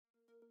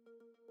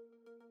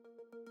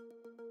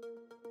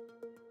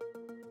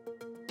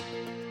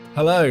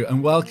Hello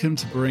and welcome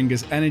to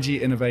Baringa's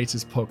Energy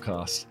Innovators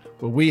podcast,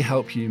 where we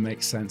help you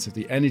make sense of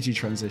the energy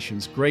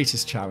transition's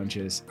greatest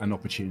challenges and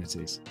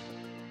opportunities.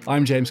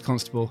 I'm James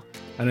Constable,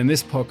 and in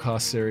this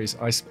podcast series,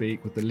 I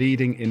speak with the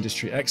leading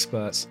industry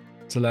experts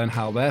to learn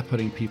how they're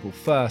putting people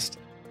first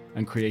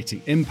and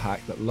creating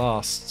impact that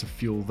lasts to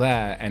fuel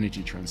their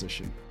energy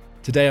transition.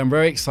 Today, I'm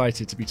very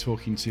excited to be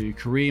talking to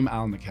Karim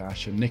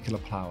Al-Nakash and Nicola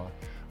Plower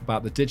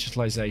about the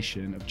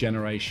digitalization of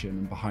generation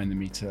and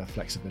behind-the-meter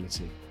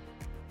flexibility.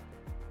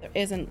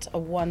 There isn't a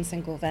one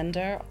single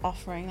vendor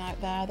offering out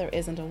there. There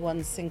isn't a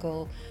one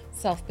single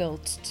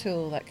self-built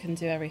tool that can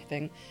do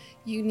everything.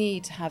 You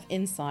need to have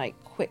insight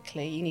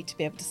quickly. You need to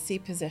be able to see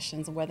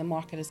positions and where the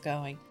market is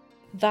going.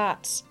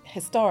 That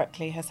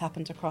historically has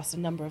happened across a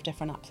number of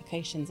different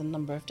applications and a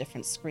number of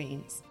different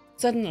screens.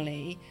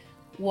 Suddenly,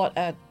 what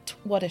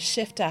a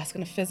shift desk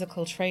and a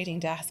physical trading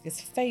desk is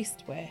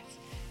faced with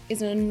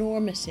is an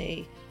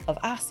enormity of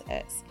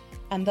assets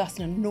and thus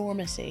an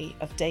enormity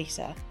of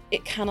data.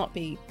 It cannot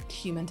be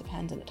human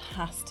dependent, it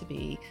has to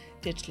be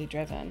digitally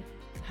driven.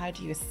 How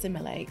do you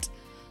assimilate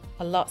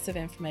lots of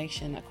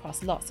information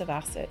across lots of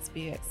assets,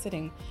 be it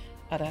sitting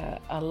at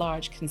a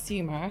large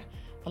consumer,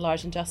 a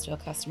large industrial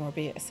customer, or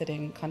be it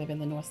sitting kind of in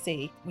the North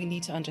Sea? We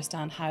need to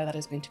understand how that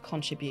is going to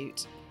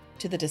contribute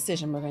to the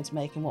decision we're going to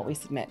make and what we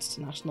submit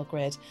to National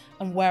Grid,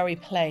 and where we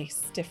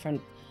place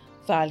different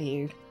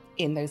value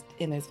in those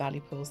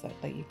value pools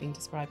that you've been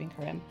describing,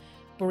 Karim.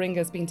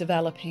 Baringa's been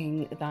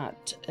developing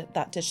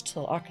that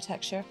digital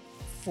architecture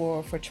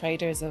for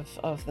traders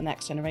of the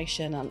next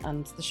generation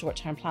and the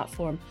short-term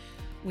platform.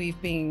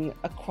 We've been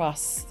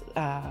across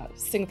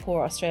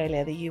Singapore,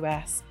 Australia, the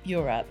US,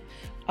 Europe,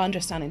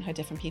 understanding how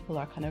different people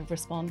are kind of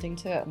responding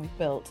to it, and we've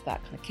built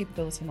that kind of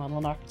capability model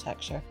and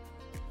architecture.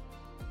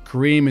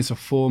 Karim is a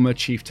former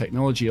Chief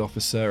Technology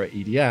Officer at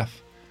EDF,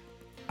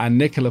 and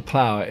Nicola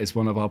Plower is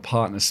one of our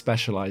partners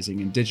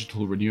specializing in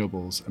digital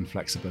renewables and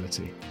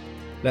flexibility.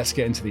 Let's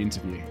get into the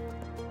interview.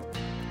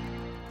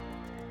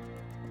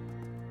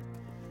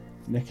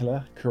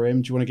 Nicola,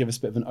 Karim, do you want to give us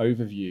a bit of an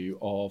overview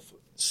of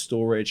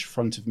storage,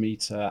 front of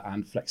meter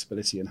and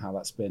flexibility and how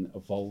that's been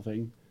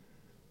evolving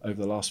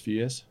over the last few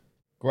years?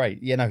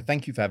 Great.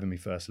 Thank you for having me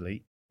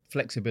firstly.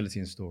 Flexibility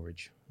and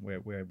storage,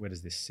 where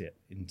does this sit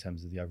in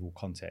terms of the overall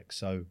context?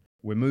 So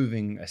we're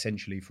moving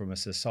essentially from a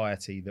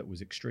society that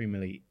was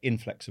extremely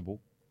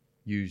inflexible,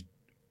 used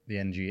the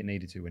energy it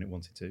needed to when it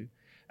wanted to,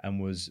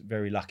 and was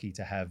very lucky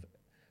to have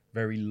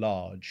very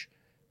large,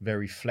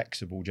 very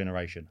flexible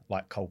generation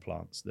like coal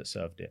plants that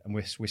served it. And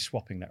we're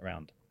swapping that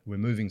round. We're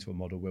moving to a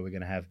model where we're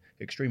going to have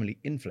extremely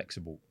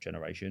inflexible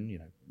generation,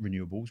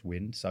 renewables,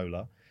 wind,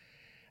 solar,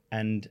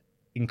 and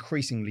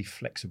increasingly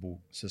flexible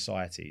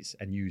societies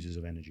and users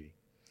of energy.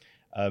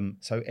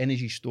 So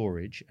energy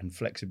storage and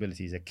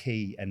flexibility is a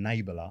key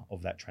enabler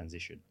of that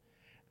transition.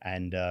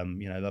 And,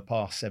 the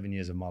past 7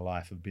 years of my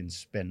life have been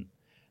spent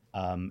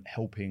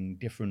helping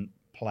different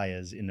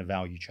players in the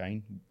value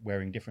chain,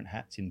 wearing different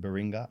hats in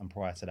Baringa and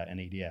prior to that in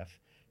EDF,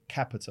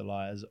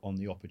 capitalize on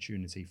the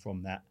opportunity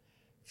from that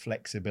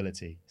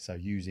flexibility. So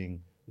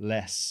using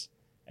less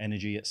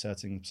energy at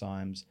certain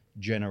times,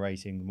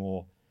 generating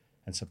more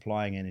and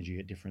supplying energy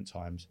at different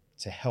times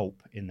to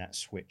help in that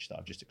switch that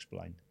I've just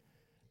explained.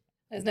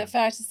 Isn't it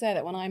fair to say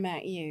that when I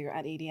met you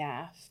at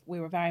EDF,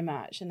 we were very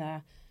much in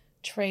a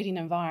trading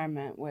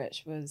environment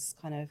which was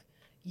kind of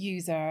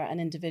user and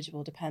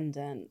individual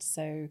dependent?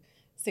 So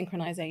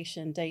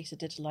synchronization, data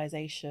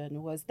digitalization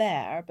was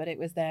there, but it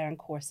was there in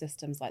core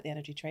systems like the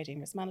energy trading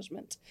risk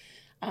management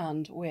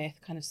and with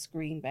kind of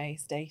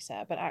screen-based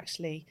data. But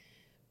actually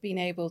being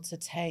able to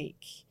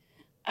take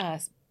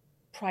a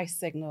price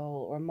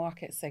signal or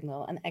market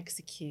signal and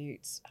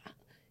execute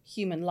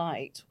human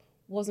light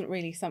wasn't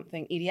really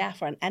something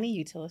EDF or any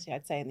utility,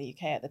 I'd say, in the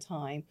UK at the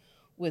time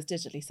was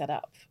digitally set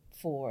up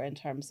for in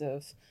terms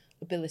of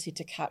ability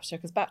to capture,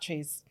 because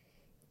batteries,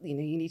 you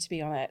need to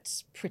be on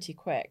it pretty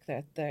quick.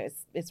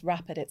 It's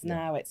rapid, it's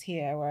now, it's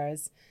here.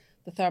 Whereas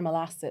the thermal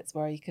assets,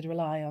 where you could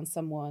rely on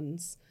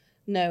someone's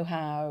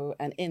know-how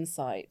and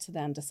insight to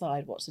then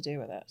decide what to do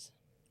with it.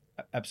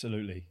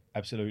 Absolutely.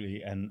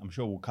 And I'm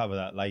sure we'll cover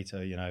that later.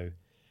 A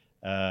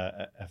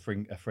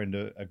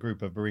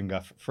group of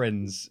Baringa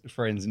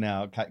friends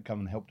now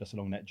come and helped us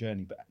along that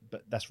journey.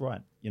 But that's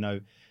right.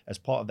 As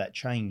part of that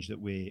change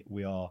that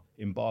we are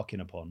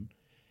embarking upon,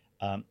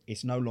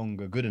 it's no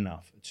longer good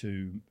enough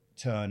to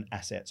turn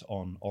assets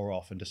on or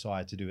off and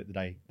decide to do it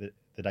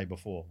the day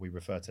before. We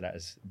refer to that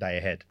as day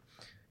ahead.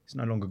 It's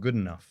no longer good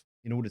enough.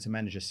 In order to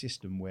manage a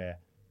system where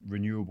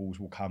renewables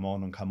will come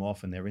on and come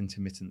off and their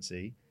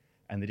intermittency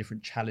and the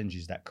different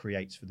challenges that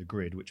creates for the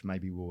grid, which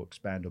maybe we'll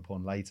expand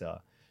upon later,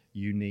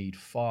 you need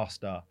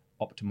faster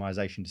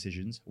optimization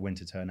decisions when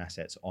to turn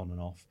assets on and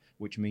off,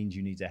 which means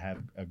you need to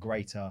have a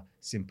greater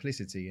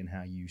simplicity in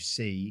how you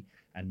see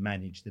and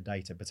manage the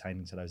data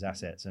pertaining to those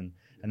assets. And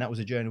that was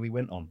a journey we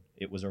went on.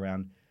 It was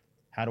around,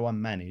 how do I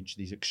manage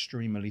these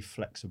extremely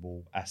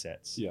flexible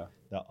assets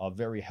that are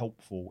very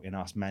helpful in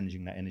us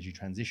managing that energy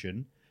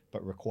transition,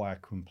 but require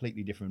a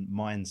completely different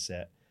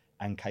mindset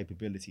and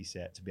capability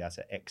set to be able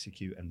to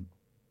execute and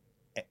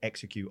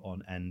execute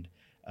on and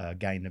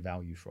gain the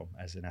value from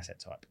as an asset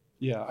type.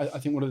 Yeah, I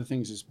think one of the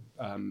things is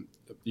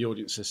the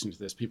audience listening to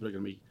this, people are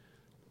going to be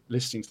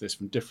listening to this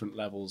from different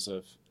levels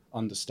of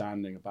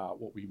understanding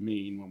about what we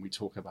mean when we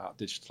talk about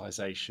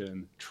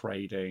digitalization,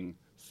 trading,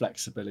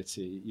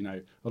 flexibility.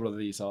 A lot of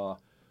these are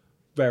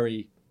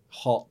very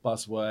hot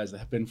buzzwords that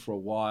have been for a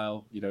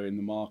while, in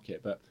the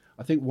market. But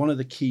I think one of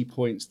the key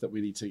points that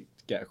we need to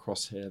get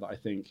across here that I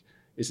think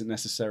isn't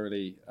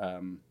necessarily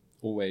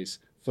always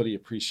fully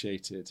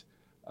appreciated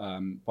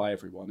by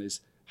everyone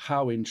is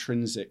how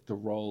intrinsic the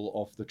role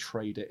of the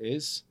trader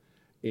is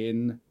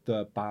in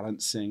the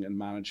balancing and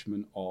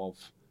management of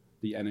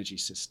the energy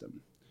system.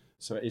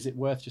 So is it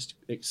worth just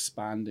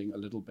expanding a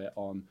little bit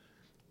on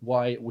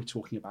why we're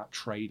talking about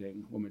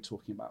trading when we're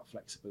talking about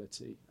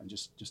flexibility, and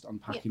just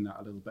unpacking that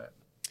a little bit?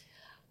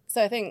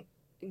 So I think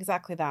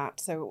exactly that.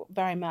 So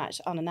very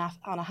much on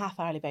a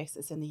half-hourly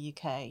basis in the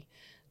UK,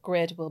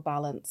 grid will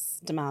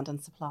balance demand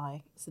and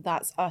supply. So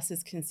that's us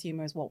as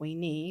consumers, what we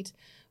need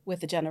with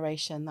the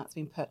generation that's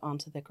been put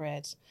onto the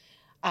grid.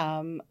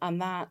 And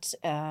that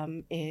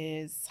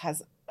has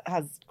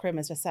Karim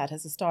has just said,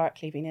 has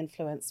historically been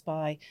influenced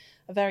by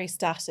a very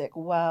static,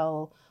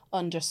 well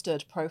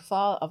understood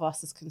profile of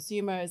us as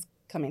consumers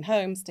coming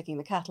home, sticking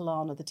the kettle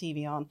on or the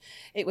TV on.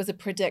 It was a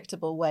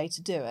predictable way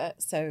to do it.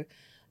 So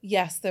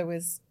yes, there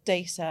was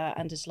data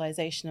and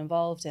digitalization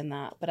involved in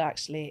that, but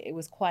actually it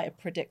was quite a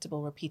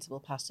predictable,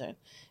 repeatable pattern.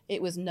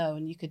 It was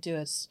known. You could do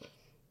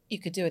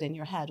it in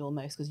your head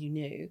almost because you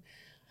knew.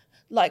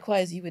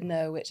 Likewise, you would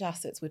know which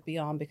assets would be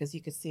on because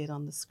you could see it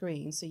on the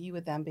screen. So you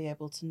would then be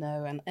able to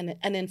know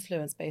and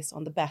influence based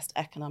on the best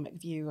economic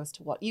view as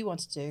to what you want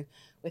to do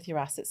with your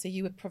assets. So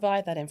you would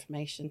provide that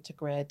information to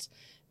grid.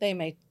 They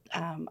may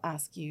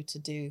ask you to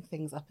do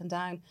things up and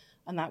down,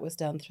 and that was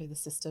done through the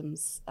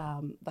systems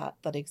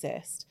that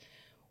exist.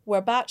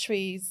 Where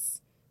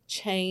batteries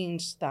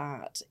changed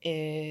that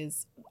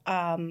is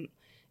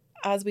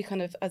as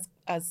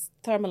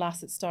thermal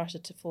assets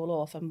started to fall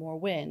off and more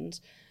wind,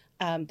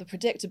 the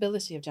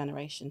predictability of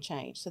generation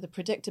changed. So the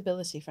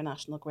predictability for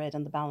National Grid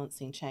and the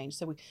balancing changed.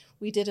 So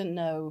we didn't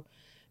know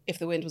if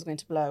the wind was going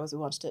to blow as we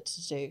wanted it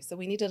to do. So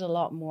we needed a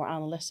lot more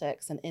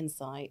analytics and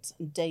insight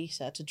and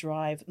data to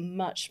drive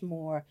much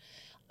more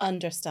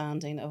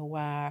understanding of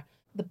where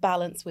the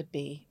balance would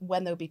be,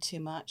 when there would be too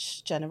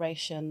much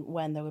generation,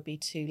 when there would be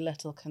too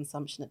little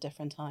consumption at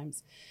different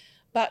times.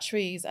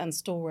 Batteries and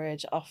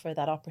storage offer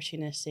that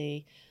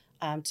opportunity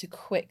to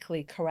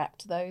quickly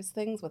correct those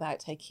things without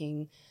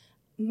taking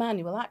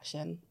manual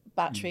action.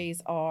 Batteries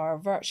are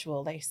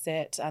virtual. They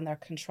sit and they're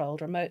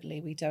controlled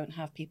remotely. We don't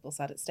have people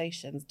sat at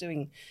stations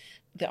doing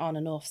the on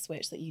and off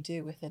switch that you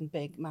do within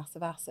big,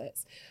 massive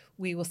assets.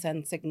 We will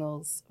send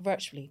signals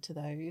virtually to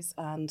those,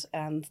 and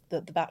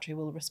the battery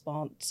will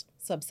respond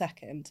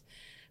sub-second.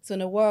 So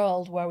in a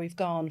world where we've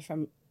gone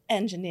from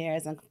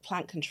engineers and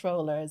plant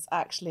controllers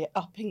actually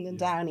upping and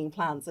downing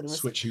plants and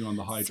switching on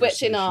the hydro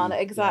switching station. on,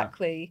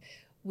 exactly.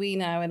 We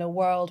now, in a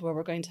world where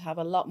we're going to have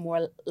a lot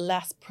more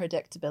less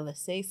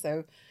predictability,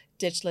 so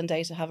digital and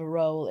data have a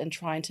role in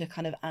trying to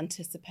kind of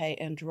anticipate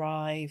and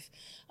drive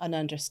and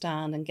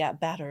understand and get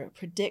better at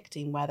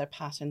predicting weather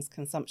patterns,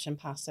 consumption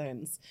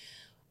patterns.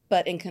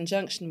 But in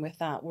conjunction with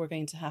that, we're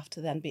going to have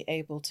to then be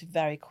able to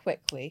very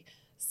quickly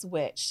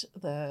switch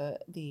the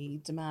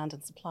demand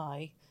and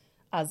supply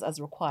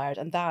as required.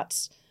 And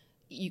that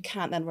you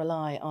can't then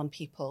rely on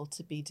people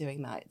to be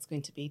doing that. It's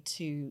going to be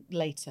too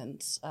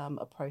latent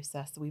a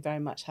process. So we very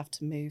much have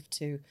to move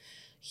to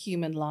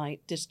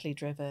human-like, digitally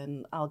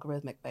driven,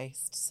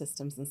 algorithmic-based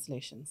systems and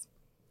solutions.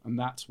 And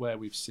that's where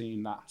we've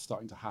seen that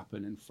starting to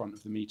happen in front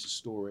of the meter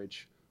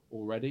storage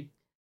already.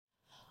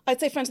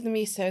 I'd say front of the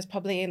meter is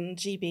probably in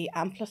GB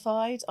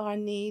amplified our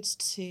need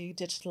to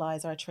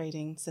digitalise our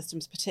trading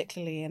systems,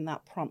 particularly in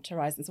that prompt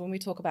horizon. So when we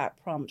talk about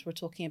prompt, we're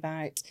talking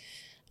about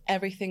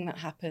everything that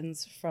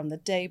happens from the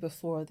day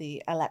before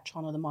the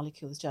electron or the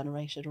molecule is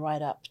generated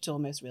right up to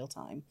almost real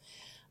time.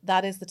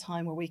 That is the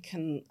time where we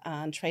can,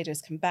 and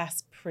traders can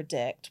best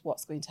predict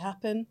what's going to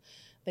happen.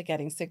 They're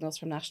getting signals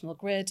from National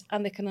Grid,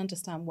 and they can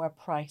understand where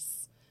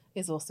price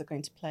is also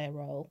going to play a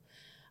role.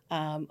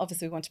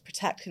 Obviously, we want to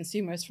protect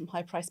consumers from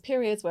high price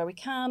periods where we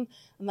can,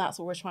 and that's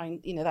what we're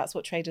trying, that's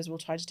what traders will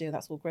try to do, and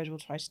that's what Grid will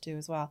try to do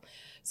as well.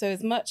 So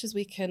as much as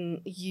we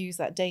can use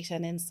that data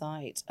and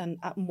insight and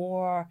at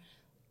more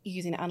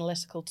using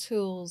analytical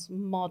tools,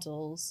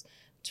 models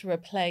to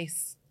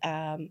replace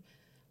the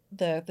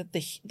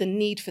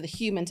need for the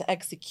human to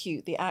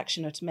execute the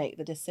action or to make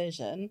the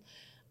decision,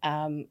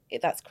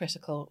 that's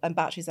critical. And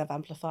batteries have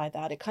amplified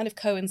that. It kind of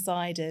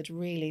coincided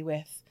really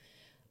with,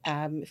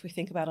 if we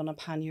think about on a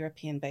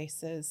pan-European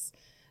basis,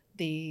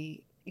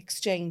 the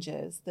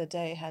exchanges, the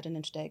day-ahead and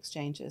intraday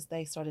exchanges,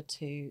 they started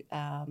to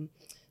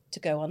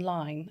go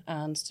online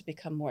and to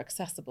become more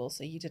accessible.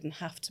 So you didn't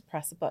have to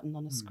press a button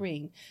on a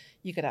screen.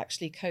 You could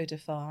actually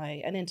codify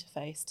an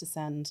interface to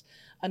send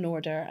an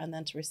order and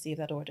then to receive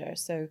that order.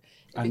 So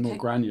and more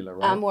granular,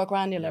 right? And more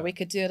granular. Yeah. We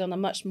could do it on a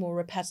much more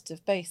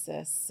repetitive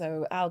basis.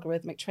 So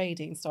algorithmic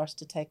trading started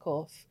to take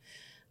off.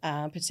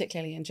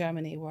 particularly in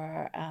Germany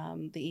where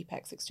the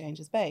EPEX exchange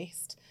is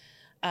based.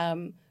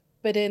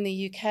 But in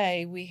the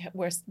UK, we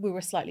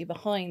were slightly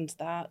behind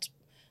that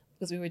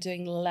because we were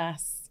doing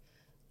less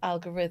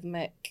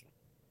algorithmic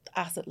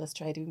assetless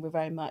trading. We were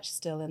very much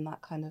still in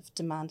that kind of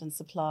demand and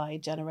supply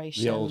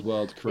generation. The old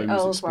world Karim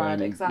was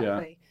explaining.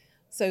 Exactly. Yeah.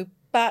 So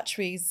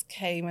batteries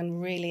came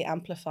and really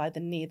amplified the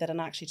need that, and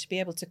actually to be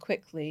able to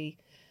quickly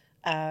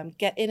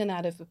get in and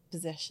out of a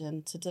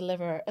position to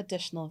deliver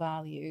additional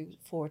value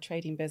for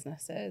trading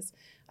businesses,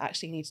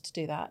 actually needs to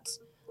do that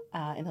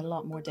in a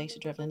lot more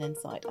data-driven and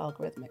insight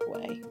algorithmic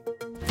way.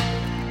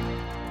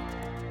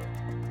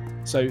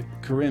 So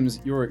Karim's,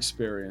 your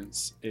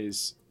experience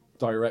is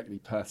directly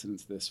pertinent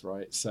to this,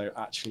 right? So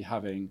actually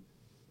having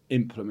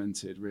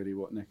implemented really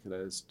what Nicola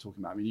is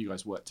talking about. I mean, you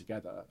guys worked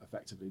together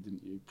effectively,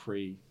 didn't you,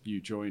 pre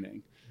you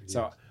joining? Yeah.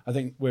 So I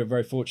think we're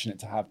very fortunate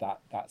to have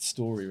that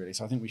story really.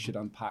 So I think we should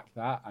unpack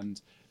that and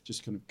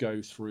just kind of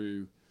go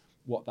through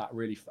what that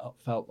really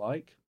felt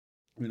like.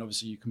 I mean,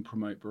 obviously you can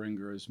promote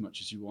Baringa as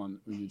much as you want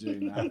when you're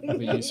doing that. It'd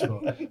be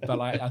useful. But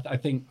like, I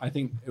think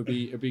it'd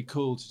be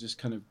cool to just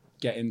kind of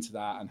get into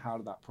that, and how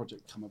did that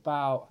project come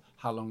about?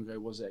 How long ago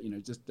was it? You know,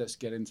 just let's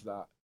get into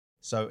that.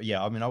 So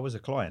yeah, I mean, I was a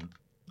client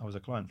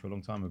for a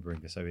long time with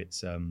Baringa. So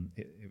it's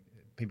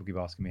people keep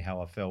asking me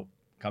how I felt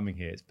coming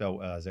here. It's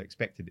felt as I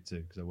expected it to,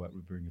 because I worked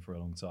with Baringa for a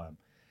long time.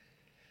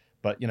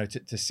 But you know,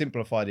 to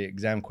simplify the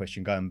exam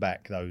question, going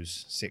back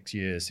those 6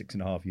 years,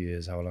 6.5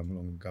 years, how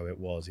long ago it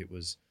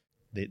was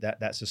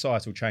that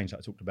societal change that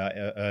I talked about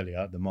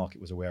earlier. The market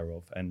was aware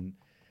of, and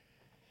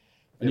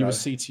you were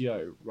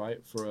CTO, right,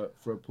 for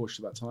a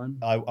portion of that time?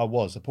 I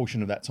was a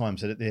portion of that time.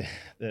 So that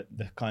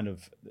the kind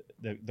of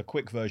the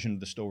quick version of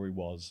the story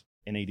was,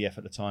 in EDF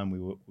at the time,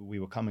 we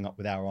were coming up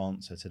with our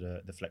answer to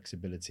the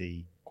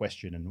flexibility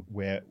question, and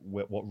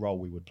what role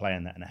we would play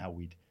in that, and how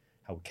we'd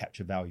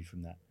capture value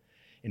from that.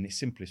 In its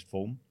simplest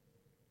form,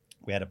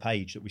 we had a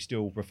page that we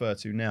still refer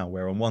to now,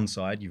 where on one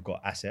side you've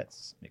got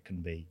assets. It can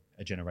be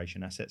a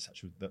generation asset,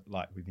 such as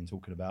like we've been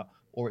talking about,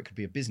 or it could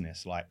be a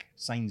business like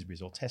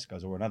Sainsbury's or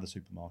Tesco's or another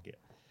supermarket.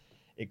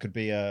 It could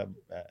be a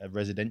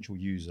residential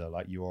user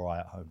like you or I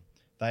at home.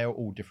 They are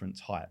all different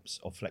types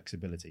of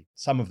flexibility.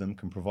 Some of them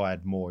can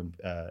provide more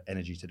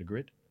energy to the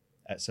grid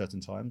at certain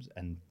times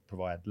and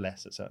provide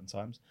less at certain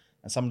times.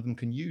 And some of them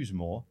can use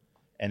more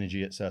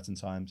energy at certain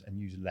times and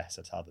use less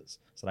at others.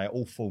 So they are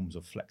all forms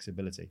of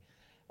flexibility.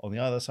 On the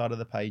other side of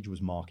the page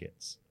was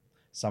markets.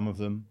 Some of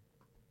them,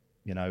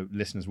 you know,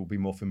 listeners will be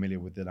more familiar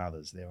with than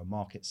others. There are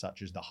markets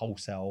such as the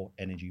wholesale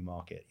energy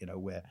market, you know,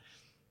 where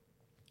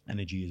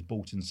energy is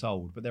bought and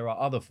sold. But there are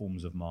other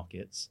forms of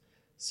markets.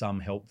 Some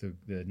help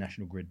the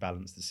national grid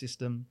balance the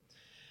system.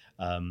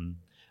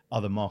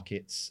 Other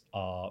markets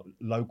are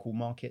local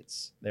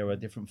markets. There are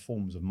different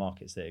forms of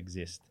markets that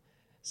exist.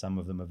 Some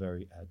of them are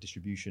very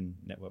distribution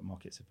network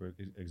markets, for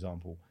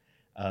example.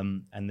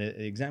 And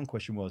the exam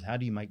question was, how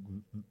do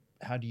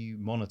you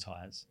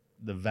monetize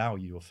the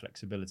value of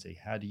flexibility?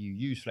 How do you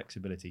use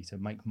flexibility to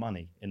make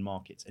money in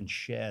markets and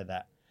share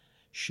that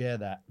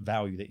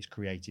value that is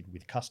created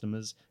with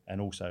customers,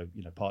 and also,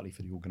 you know, partly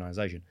for the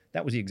organization?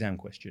 That was the exam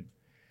question.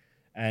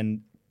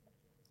 And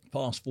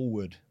fast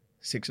forward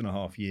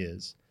 6.5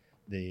 years,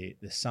 the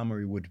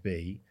summary would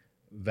be,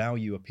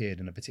 value appeared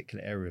in a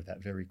particular area of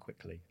that very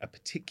quickly. A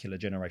particular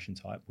generation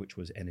type, which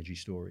was energy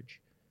storage,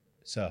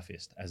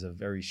 surfaced as a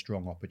very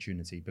strong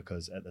opportunity,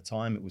 because at the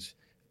time it was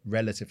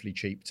relatively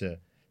cheap to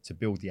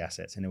build the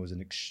assets, and there was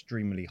an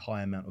extremely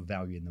high amount of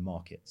value in the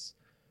markets.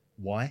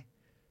 Why?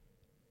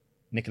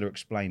 Nicola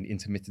explained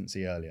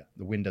intermittency earlier.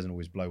 The wind doesn't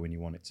always blow when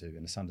you want it to,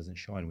 and the sun doesn't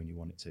shine when you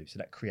want it to. So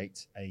that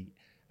creates an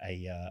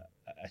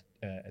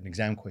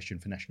exam question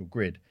for National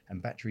Grid,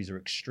 and batteries are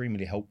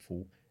extremely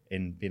helpful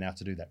in being able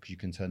to do that, because you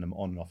can turn them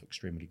on and off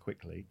extremely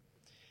quickly.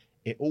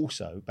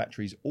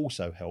 Batteries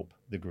also help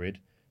the grid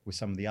with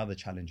some of the other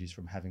challenges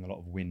from having a lot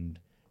of wind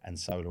and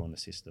solar on the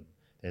system.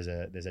 There's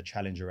a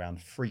challenge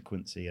around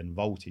frequency and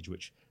voltage,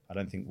 which I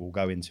don't think we'll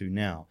go into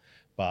now,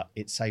 but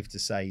it's safe to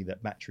say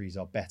that batteries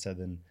are better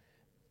than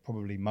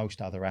probably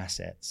most other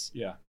assets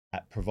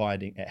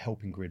at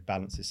helping grid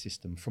balance the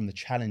system from the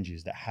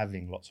challenges that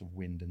having lots of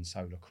wind and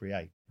solar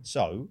create.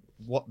 So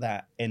what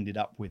that ended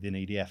up with in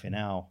EDF, in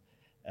our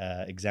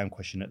exam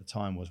question at the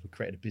time, was we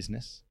created a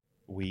business.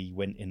 We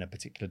went in a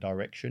particular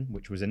direction,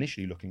 which was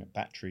initially looking at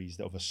batteries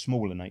that of a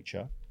smaller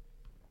nature,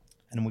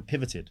 and then we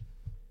pivoted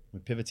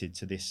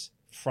to this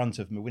front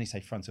of, when you say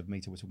front of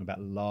meter, we're talking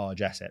about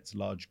large assets,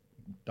 large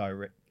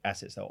direct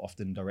assets that are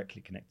often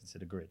directly connected to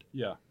the grid.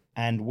 Yeah.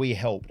 And we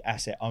helped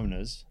asset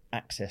owners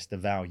access the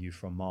value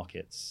from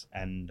markets.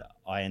 And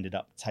I ended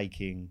up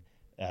taking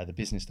the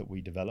business that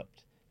we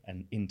developed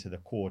and into the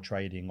core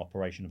trading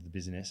operation of the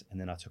business. And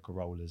then I took a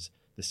role as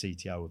the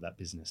CTO of that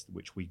business,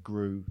 which we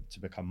grew to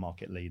become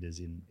market leaders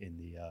in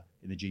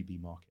the GB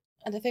market.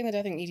 And the thing that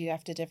I think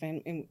EDF did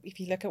different,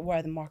 if you look at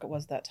where the market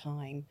was at that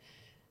time,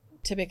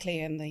 typically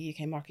in the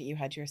UK market, you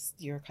had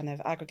your kind of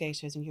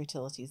aggregators and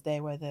utilities. They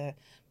were the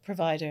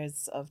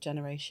providers of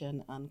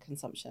generation and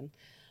consumption.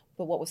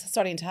 But what was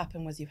starting to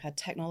happen was you had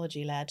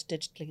technology-led,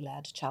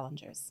 digitally-led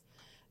challengers.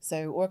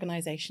 So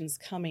organizations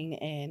coming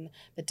in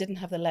that didn't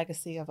have the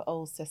legacy of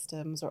old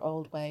systems or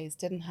old ways,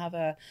 didn't have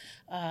a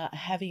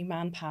heavy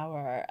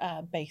manpower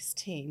based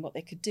team. What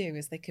they could do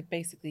is they could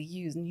basically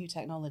use new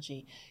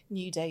technology,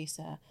 new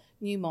data,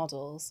 new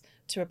models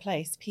to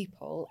replace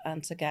people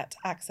and to get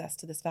access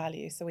to this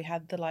value. So we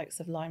had the likes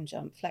of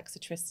LimeJump,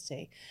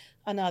 Flexitricity,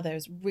 and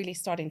others really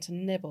starting to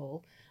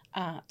nibble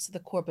at the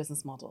core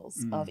business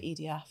models of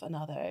EDF and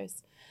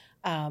others.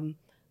 And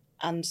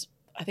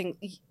I think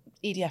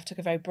EDF took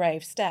a very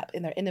brave step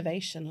in their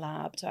innovation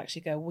lab to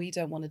actually go, we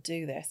don't want to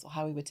do this or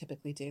how we would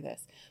typically do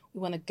this. We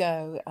want to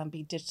go and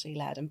be digitally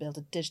led and build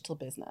a digital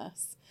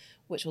business,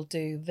 which will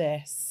do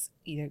this,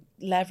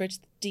 leverage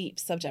the deep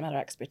subject matter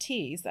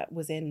expertise that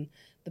was in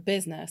the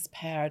business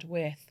paired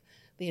with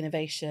the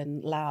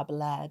innovation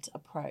lab-led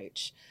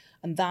approach.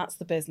 And that's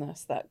the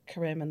business that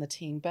Karim and the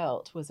team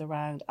built, was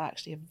around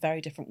actually a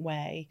very different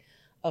way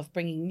of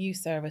bringing new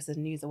services,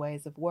 new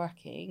ways of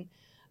working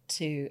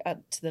to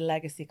the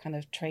legacy kind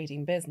of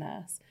trading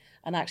business.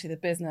 And actually the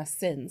business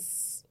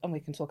since, and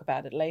we can talk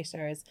about it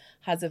later,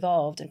 has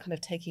evolved and kind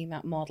of taking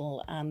that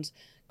model and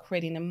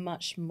creating a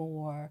much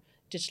more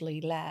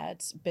digitally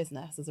led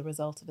business as a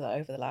result of that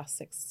over the last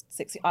six,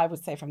 I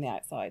would say from the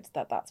outside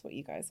that's what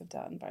you guys have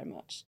done very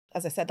much.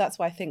 As I said, that's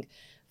why I think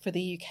for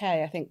the UK,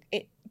 I think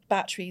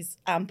batteries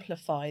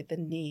amplified the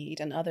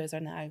need, and others are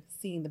now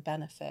seeing the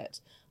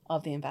benefit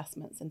of the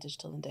investments in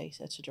digital and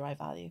data to drive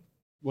value.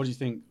 What do you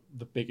think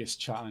the biggest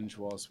challenge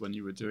was when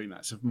you were doing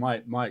that? So from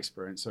my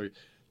experience, so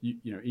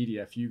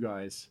EDF, you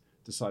guys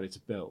decided to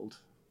build.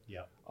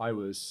 Yeah. I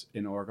was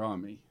in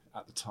Origami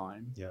at the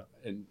time. Yeah.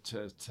 And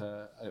it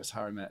was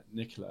how I met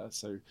Nicola.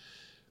 So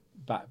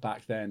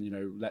back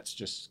then, let's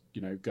just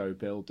go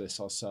build this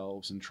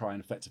ourselves and try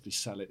and effectively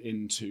sell it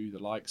into the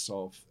likes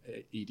of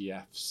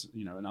EDFs,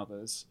 and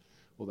others.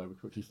 Although we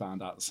quickly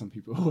found out that some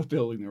people were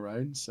building their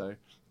own, so it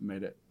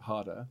made it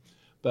harder.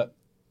 But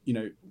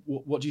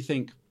what do you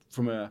think?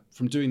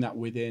 From doing that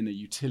within a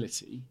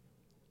utility,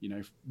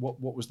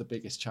 what was the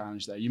biggest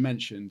challenge there? You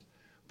mentioned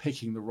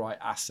picking the right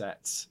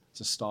assets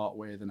to start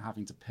with and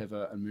having to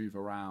pivot and move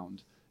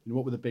around.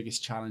 What were the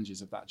biggest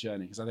challenges of that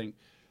journey? Because I think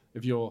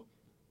if you're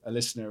a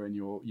listener and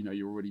you're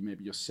already,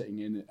 maybe you're sitting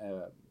in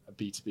a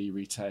B2B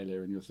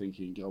retailer and you're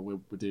thinking,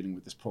 we're dealing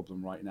with this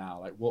problem right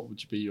now. Like, what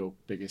would be your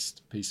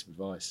biggest piece of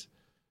advice?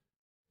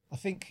 I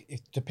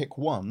think to pick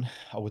one,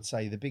 I would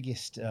say the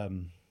biggest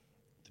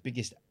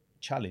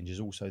challenge is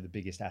also the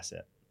biggest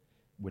asset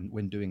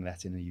when doing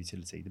that in a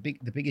utility.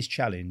 The biggest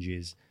challenge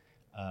is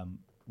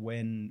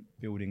when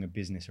building a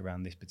business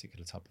around this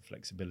particular type of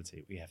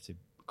flexibility, we have to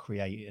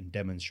create and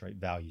demonstrate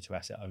value to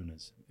asset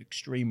owners,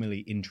 extremely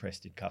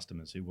interested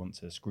customers who want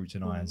to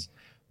scrutinize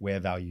where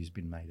value has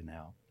been made and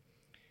how.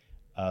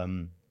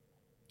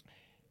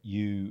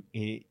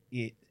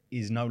 It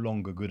is no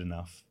longer good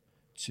enough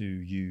to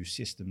use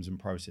systems and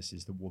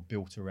processes that were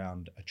built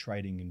around a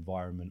trading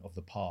environment of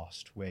the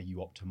past where you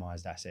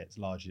optimized assets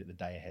largely at the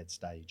day ahead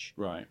stage.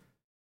 Right.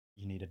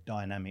 You need a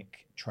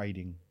dynamic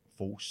trading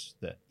force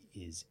that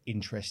is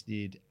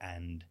interested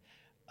and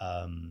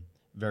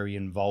very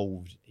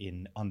involved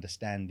in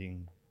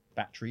understanding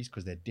batteries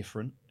because they're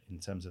different in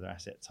terms of their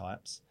asset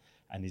types,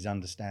 and is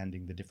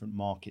understanding the different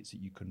markets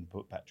that you can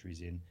put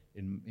batteries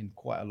in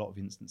quite a lot of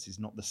instances,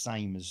 not the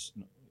same as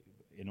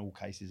in all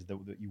cases that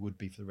you would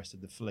be for the rest of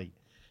the fleet.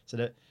 So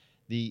that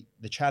the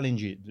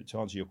challenge, to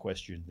answer your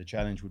question, the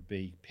challenge would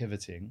be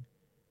pivoting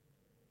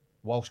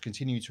whilst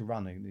continuing to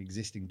run an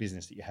existing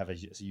business that you have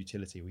as a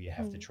utility where you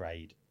have to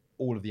trade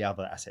all of the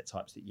other asset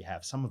types that you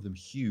have, some of them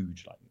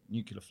huge, like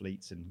nuclear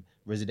fleets and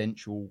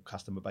residential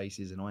customer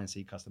bases and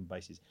INC customer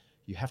bases.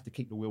 You have to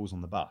keep the wheels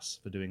on the bus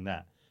for doing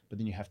that. But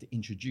then you have to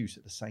introduce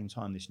at the same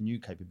time this new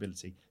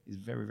capability is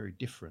very, very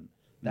different.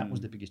 That was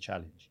the biggest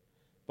challenge.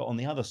 But on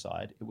the other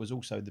side, it was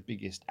also the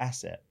biggest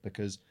asset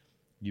because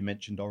you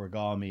mentioned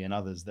Origami and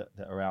others that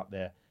are out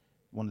there.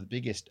 One of the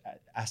biggest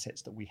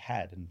assets that we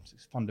had, and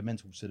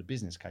fundamental to the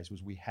business case,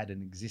 was we had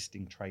an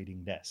existing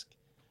trading desk.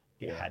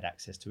 It had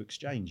access to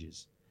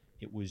exchanges.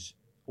 It was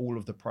all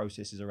of the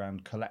processes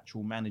around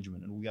collateral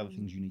management and all the other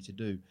things you need to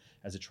do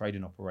as a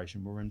trading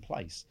operation were in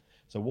place.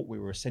 So what we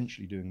were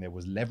essentially doing there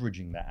was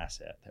leveraging that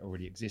asset that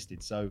already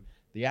existed. So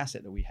the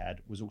asset that we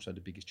had was also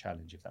the biggest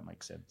challenge, if that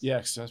makes sense.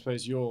 Yeah, so I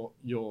suppose your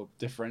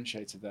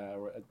differentiator there,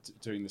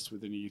 doing this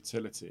within a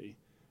utility,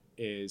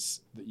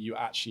 is that you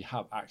actually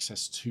have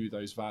access to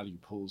those value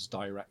pools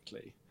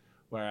directly,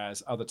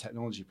 whereas other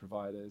technology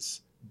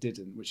providers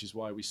didn't, which is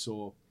why we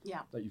saw,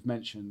 that you've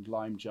mentioned,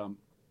 LimeJump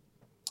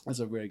as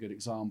a really good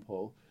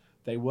example.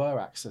 They were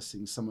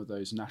accessing some of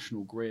those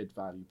national grid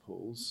value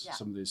pools,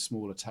 some of those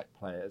smaller tech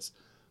players.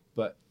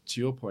 But to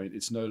your point,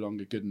 it's no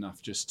longer good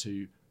enough just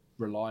to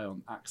rely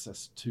on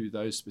access to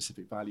those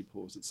specific value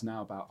pools. It's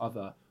now about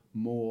other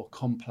more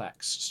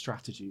complex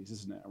strategies,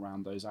 isn't it,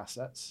 around those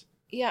assets?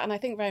 Yeah, and I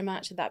think very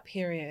much at that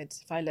period,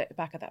 if I look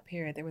back at that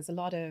period, there was a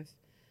lot of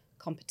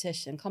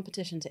competition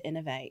to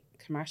innovate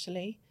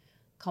commercially,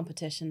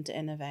 competition to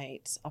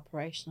innovate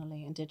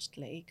operationally and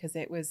digitally, because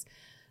it was,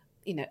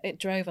 it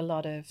drove a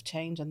lot of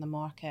change in the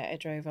market.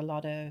 It drove a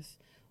lot of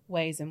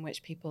ways in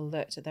which people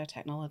looked at their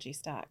technology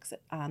stacks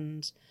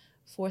and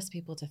forced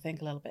people to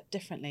think a little bit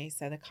differently.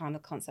 So the kind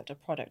of concept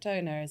of product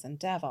owners and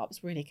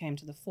DevOps really came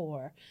to the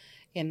fore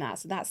in that.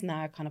 So that's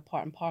now kind of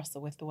part and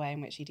parcel with the way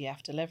in which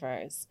EDF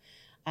delivers.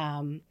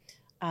 And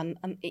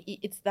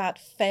it's that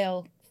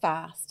fail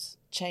fast,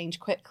 change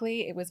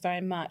quickly. It was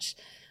very much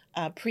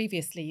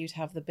previously you'd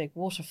have the big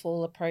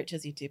waterfall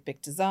approaches. You do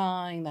big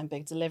design, then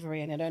big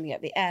delivery, and then only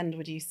at the end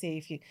would you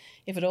see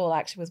if it all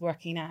actually was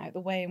working out. The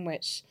way in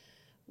which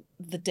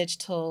the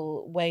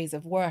digital ways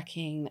of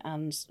working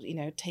and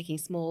taking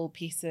small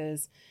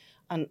pieces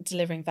and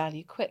delivering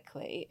value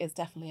quickly is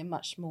definitely a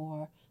much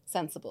more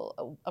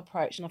sensible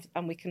approach,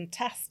 and we can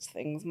test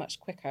things much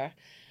quicker.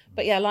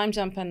 But yeah,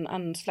 LimeJump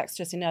and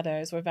Flextricity and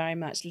others were very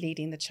much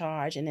leading the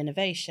charge in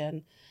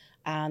innovation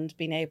and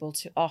being able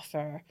to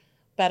offer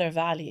better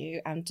value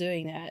and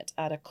doing it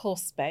at a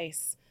cost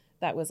base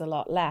that was a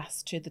lot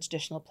less to the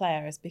traditional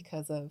players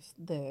because of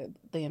the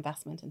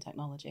investment in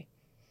technology.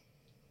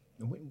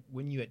 And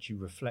when you actually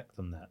reflect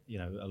on that,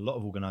 a lot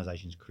of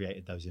organizations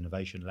created those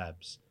innovation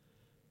labs,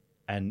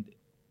 and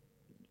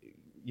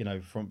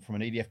from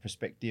an EDF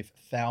perspective,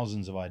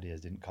 thousands of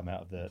ideas didn't come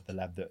out of the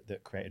lab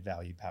that created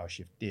value.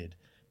 PowerShift did.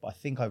 But I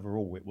think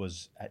overall it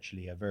was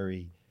actually a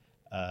very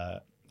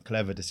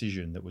clever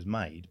decision that was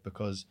made,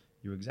 because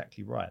you're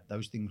exactly right.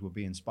 Those things were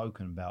being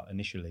spoken about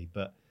initially,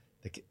 but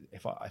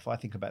if I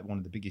think about one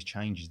of the biggest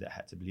changes that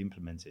had to be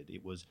implemented,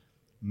 it was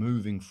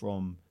moving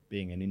from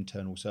being an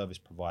internal service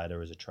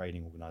provider as a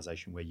trading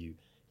organization where you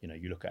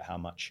look at how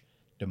much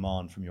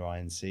demand from your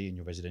INC and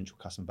your residential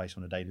customer base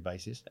on a daily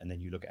basis, and then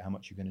you look at how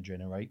much you're going to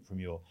generate from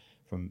your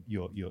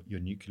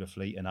nuclear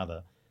fleet and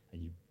other,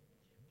 and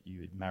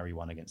you marry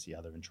one against the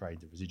other and trade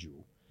the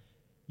residual.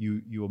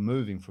 You're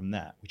moving from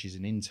that, which is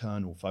an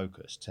internal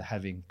focus, to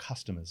having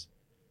customers,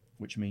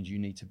 which means you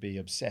need to be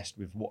obsessed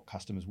with what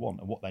customers want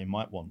and what they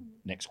might want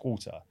next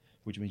quarter,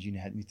 which means you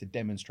need to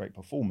demonstrate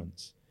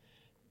performance.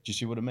 Do you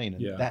see what I mean?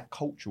 And that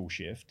cultural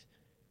shift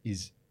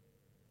is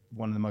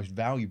one of the most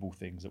valuable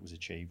things that was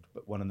achieved,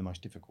 but one of the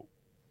most difficult.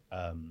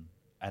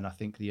 And I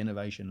think the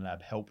Innovation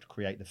Lab helped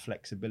create the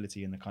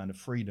flexibility and the kind of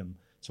freedom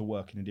to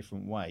work in a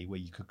different way, where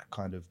you could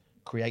kind of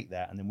create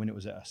that, and then when it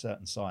was at a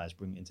certain size,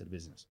 bring it into the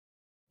business.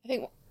 I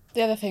think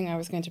the other thing I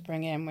was going to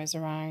bring in was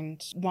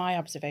around my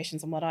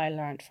observations and what I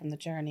learned from the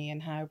journey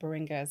and how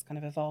Baringa has kind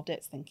of evolved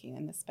its thinking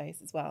in this space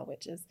as well,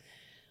 which is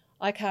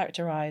I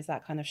characterize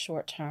that kind of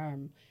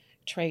short-term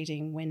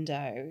trading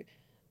window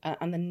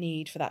and the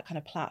need for that kind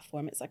of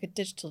platform. It's like a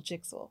digital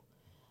jigsaw.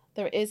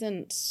 There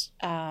isn't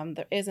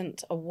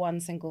a one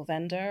single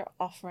vendor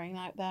offering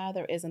out there.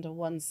 There isn't a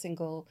one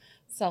single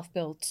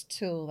self-built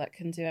tool that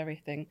can do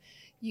everything.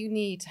 You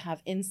need to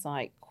have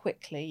insight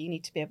quickly. You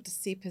need to be able to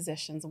see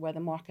positions and where the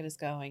market is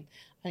going,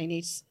 and you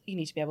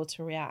need to be able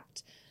to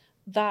react.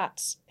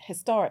 That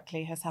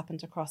historically has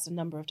happened across a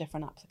number of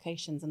different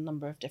applications and a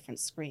number of different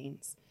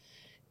screens.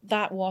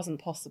 That wasn't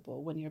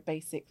possible when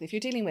if you're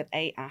dealing with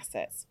 8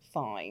 assets,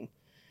 fine.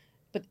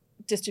 But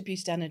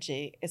distributed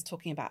energy is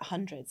talking about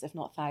hundreds, if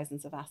not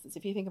thousands of assets.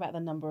 If you think about the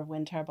number of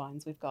wind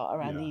turbines we've got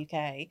around the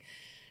UK,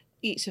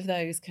 each of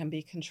those can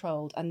be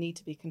controlled and need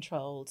to be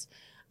controlled.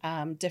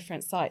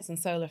 Different sites and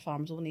solar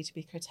farms will need to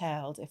be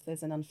curtailed if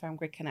there's an unfirm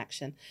grid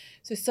connection.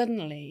 So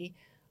suddenly,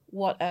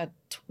 what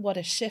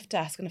a shift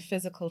desk and a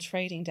physical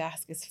trading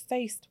desk is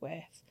faced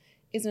with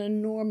is an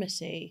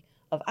enormity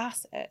of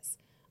assets,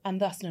 and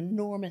thus an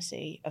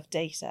enormity of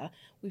data.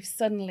 We've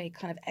suddenly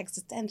kind of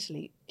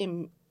existentially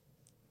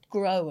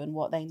grown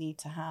what they need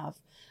to have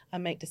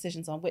and make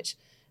decisions on, which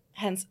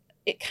hence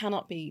it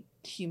cannot be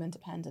human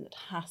dependent. It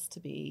has to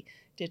be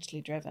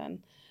digitally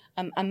driven.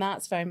 And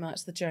that's very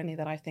much the journey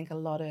that I think a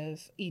lot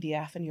of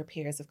EDF and your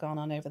peers have gone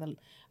on over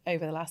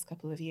the last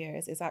couple of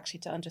years, is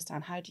actually to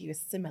understand how do you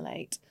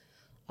assimilate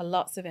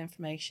lots of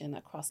information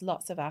across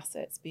lots of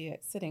assets, be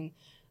it sitting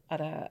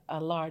at a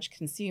large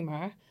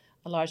consumer,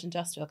 a large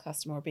industrial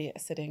customer, or be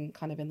it sitting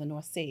kind of in the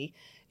North Sea.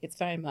 It's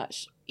very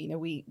much,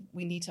 we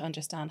need to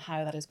understand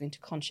how that is going to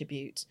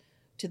contribute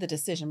to the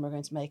decision we're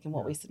going to make and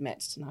what we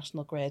submit to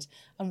National Grid,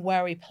 and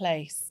where we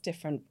place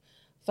different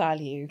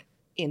value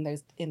in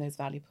those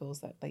value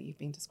pools that you've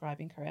been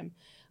describing, Karim.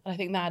 And I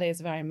think that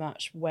is very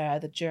much where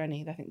the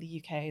journey that I think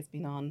the UK has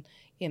been on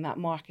in that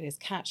market is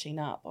catching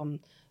up on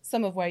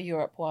some of where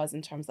Europe was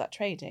in terms of that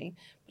trading,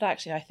 but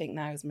actually I think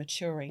now is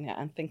maturing it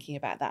and thinking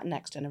about that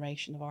next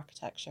generation of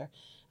architecture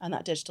and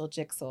that digital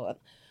jigsaw.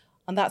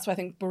 And that's why I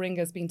think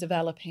Baringa's been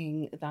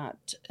developing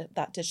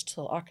that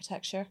digital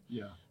architecture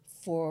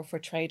for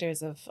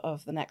traders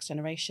of the next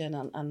generation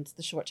and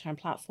the short-term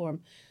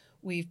platform.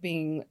 We've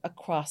been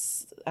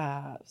across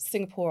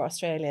Singapore,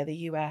 Australia, the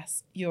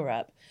US,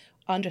 Europe,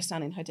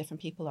 understanding how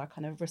different people are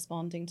kind of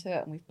responding to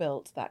it. And we've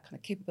built that kind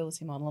of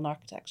capability model and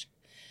architecture.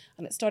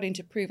 And it's starting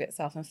to prove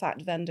itself. In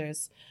fact,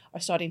 vendors are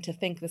starting to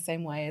think the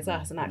same way as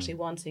us and actually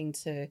wanting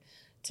to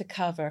to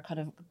cover kind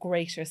of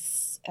greater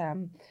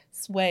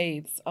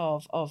swathes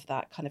of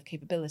that kind of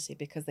capability,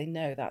 because they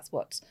know that's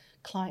what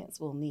clients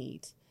will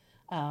need.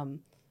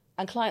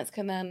 And clients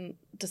can then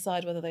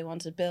decide whether they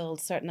want to build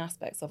certain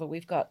aspects of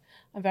it.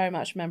 I very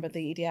much remember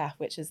the EDF,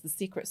 which is the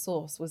secret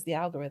sauce, was the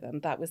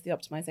algorithm. That was the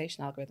optimization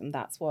algorithm.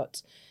 That's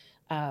what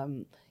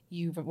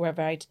you were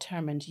very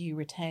determined you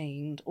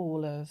retained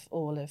all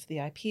of the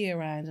IP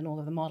around and all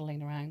of the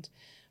modeling around.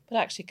 But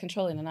actually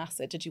controlling an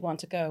asset, did you want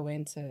to go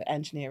into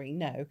engineering?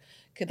 No.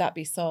 Could that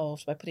be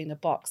solved by putting a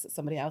box that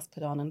somebody else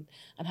put on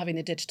and having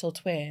a digital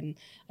twin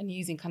and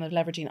using kind of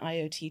leveraging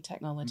IoT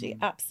technology?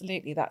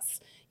 Absolutely.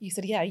 You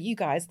said, yeah, you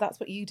guys,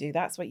 that's what you do.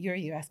 That's what your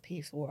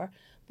USP for.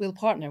 We'll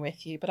partner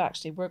with you. But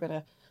actually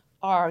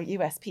our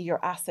USP,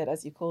 your asset,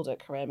 as you called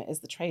it, Karim, is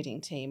the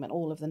trading team and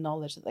all of the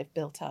knowledge that they've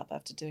built up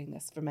after doing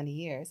this for many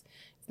years.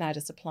 It's now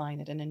just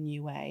applying it in a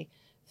new way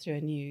through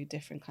a new,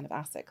 different kind of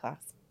asset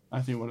class.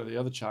 I think one of the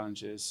other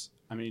challenges,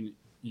 I mean,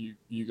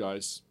 you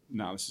guys,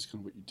 now this is kind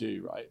of what you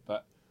do, right?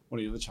 But one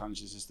of the other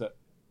challenges is that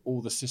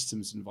all the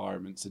systems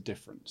environments are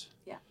different.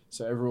 Yeah.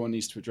 So everyone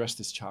needs to address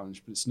this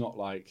challenge, but it's not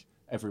like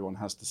everyone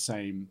has the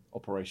same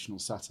operational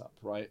setup,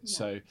 right? Yeah.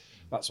 So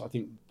that's, I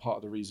think, part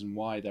of the reason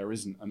why there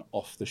isn't an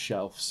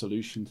off-the-shelf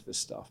solution to this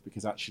stuff,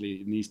 because actually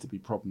it needs to be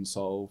problem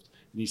solved.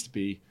 It needs to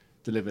be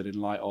delivered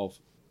in light of,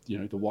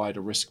 the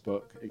wider risk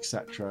book,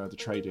 etc., the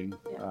trading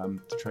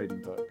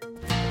book.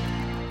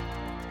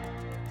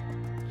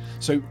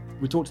 So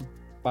we talked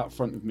about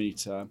front of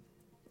meter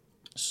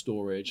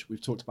storage.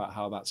 We've talked about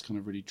how that's kind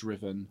of really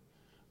driven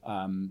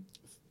the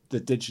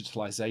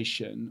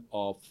digitalization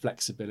of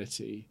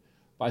flexibility.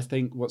 But I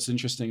think what's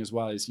interesting as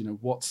well is,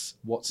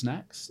 what's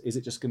next? Is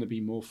it just going to be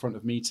more front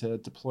of meter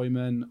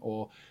deployment?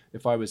 Or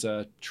if I was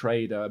a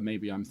trader,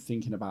 maybe I'm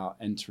thinking about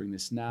entering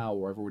this now,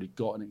 or I've already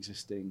got an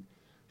existing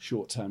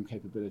short-term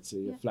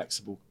capability,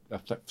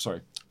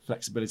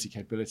 flexibility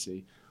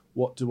capability.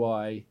 What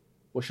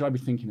should I be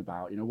thinking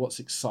about? What's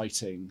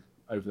exciting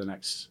over the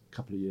next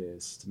couple of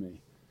years to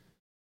me?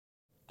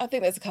 I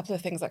think there's a couple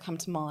of things that come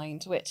to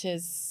mind, which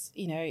is,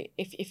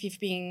 if you've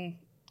been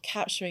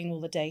capturing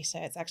all the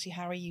data, it's actually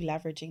how are you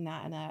leveraging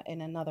that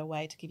in another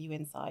way to give you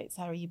insights?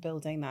 How are you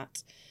building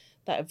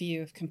that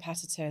view of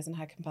competitors and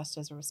how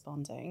competitors are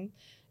responding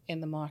in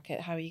the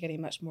market? How are you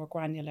getting much more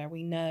granular?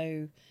 We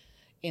know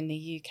in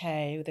the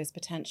UK, there's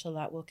potential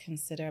that we'll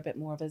consider a bit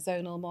more of a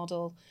zonal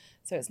model.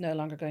 So it's no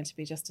longer going to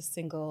be just a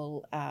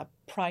single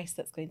price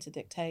that's going to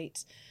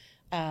dictate.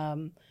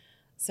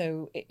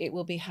 So it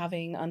will be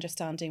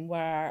understanding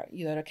where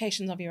the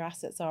locations of your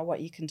assets are,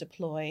 what you can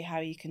deploy, how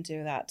you can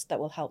do that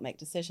will help make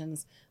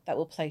decisions that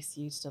will place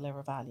you to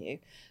deliver value.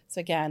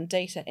 So again,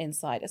 data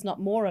insight, it's not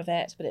more of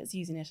it, but it's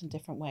using it in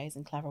different ways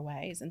and clever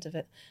ways and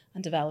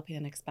developing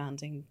and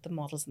expanding the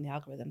models and the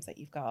algorithms that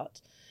you've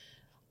got.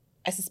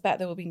 I suspect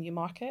there will be new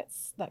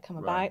markets that come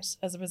about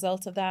as a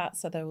result of that.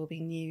 So there will be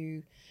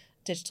new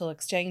digital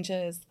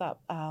exchanges that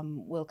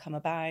will come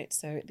about.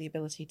 So the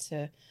ability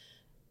to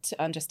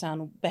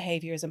understand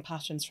behaviors and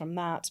patterns from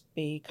that,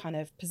 be kind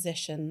of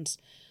positioned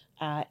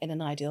in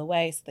an ideal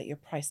way so that your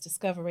price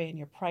discovery and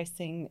your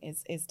pricing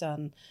is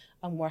done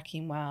and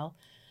working well.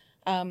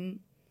 And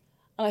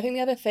I think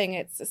the other thing,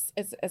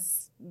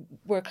 it's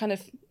we're kind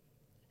of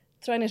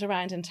throwing it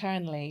around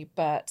internally,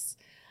 but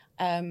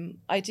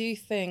I do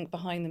think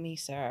behind the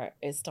meter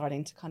is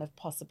starting to kind of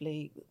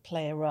possibly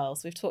play a role.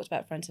 So we've talked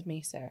about front of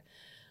meter,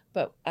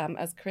 but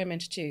as Karim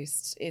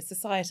introduced, is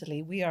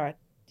societally we are,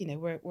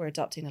 we're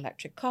adopting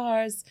electric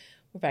cars.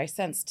 We're very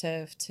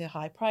sensitive to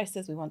high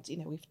prices. We want,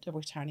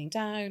 we're turning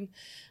down.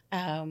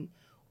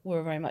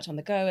 We're very much on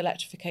the go.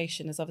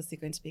 Electrification is obviously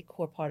going to be a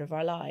core part of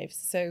our lives.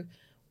 So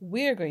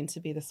we're going to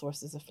be the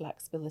sources of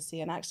flexibility,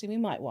 and actually we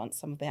might want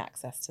some of the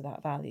access to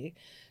that value.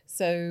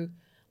 So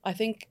I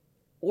think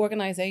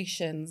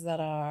organizations that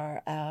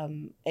are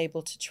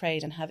able to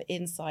trade and have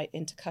insight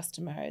into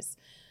customers,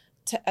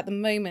 at the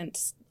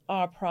moment,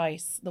 our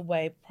price, the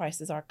way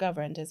prices are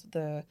governed, is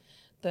the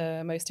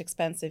most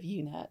expensive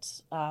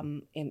unit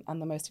and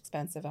the most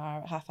expensive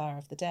half hour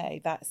of the day.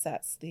 That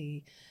sets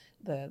the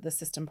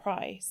system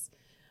price.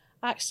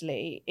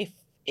 Actually, if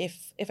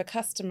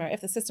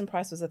the system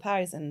price was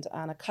 1,000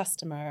 and a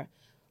customer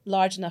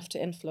large enough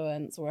to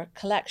influence, or a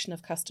collection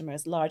of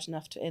customers large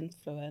enough to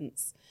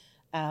influence,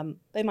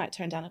 they might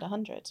turn down at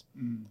 100.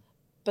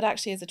 But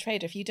actually, as a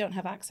trader, if you don't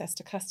have access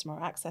to customer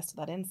or access to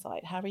that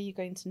insight, how are you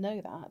going to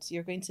know that?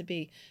 You're going to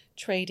be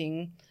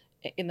trading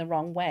in the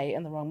wrong way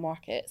in the wrong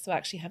market. So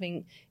actually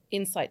having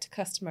insight to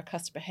customer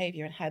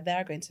behavior and how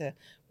they're going to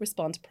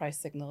respond to price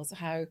signals,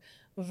 how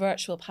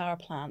virtual power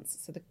plants,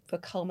 so the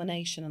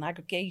culmination and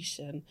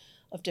aggregation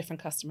of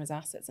different customers'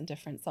 assets and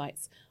different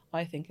sites,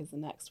 I think is the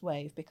next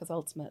wave, because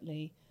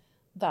ultimately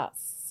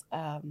that's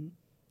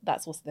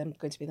also then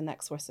going to be the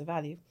next source of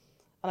value.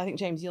 And I think,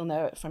 James, you'll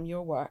know it from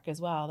your work as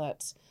well,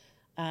 that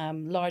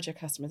larger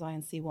customers,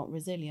 INC, want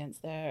resilience.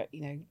 They're,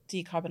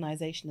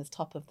 decarbonisation is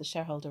top of the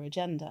shareholder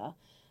agenda.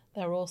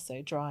 They're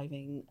also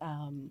driving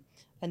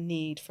a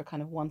need for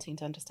kind of wanting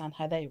to understand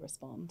how they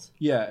respond.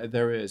 Yeah,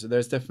 there is.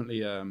 There's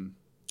definitely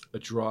a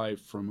drive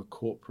from a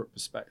corporate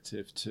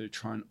perspective to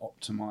try and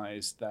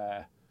optimize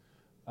their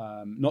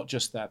not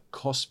just their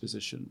cost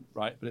position,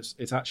 right? But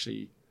it's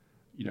actually,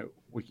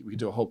 we could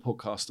do a whole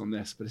podcast on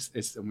this, but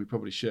it's and we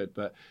probably should,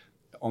 but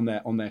on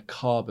their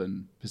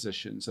carbon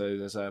position. So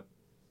there's a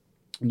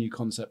new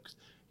concept,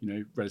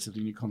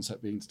 relatively new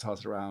concept being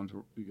started around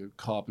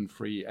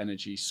carbon-free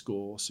energy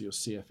score. So your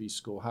CFE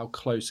score, how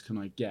close can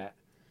I get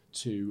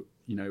to,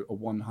 a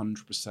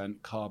 100%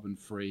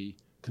 carbon-free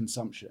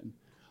consumption?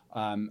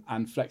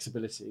 And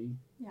flexibility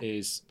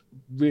is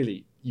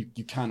really,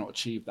 you cannot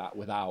achieve that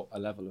without a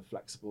level of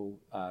flexible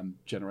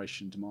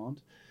generation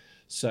demand.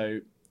 So,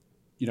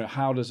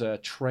 how does a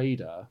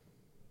trader,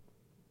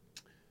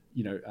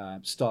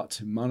 start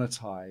to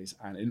monetize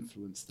and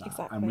influence that?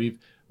 Exactly. And we've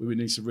been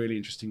doing some really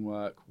interesting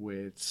work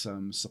with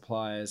some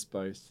suppliers,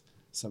 both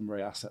some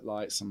very asset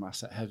light, some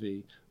asset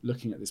heavy,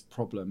 looking at this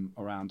problem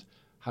around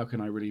how can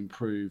I really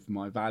improve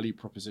my value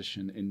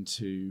proposition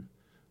into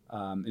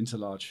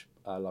large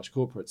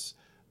corporates,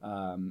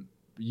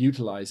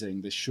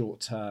 utilizing this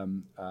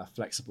short-term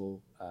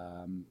flexible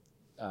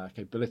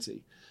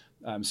capability.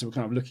 So we're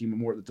kind of looking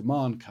more at the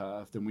demand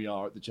curve than we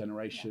are at the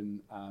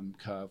generation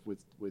curve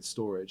with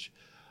storage.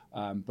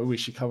 But we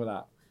should cover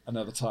that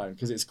another time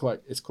because it's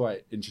quite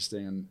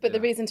interesting. But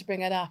the reason to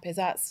bring it up is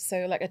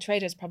like a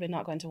trader is probably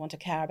not going to want to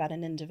care about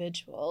an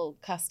individual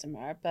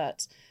customer,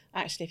 but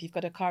actually if you've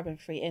got a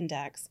carbon-free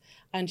index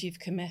and you've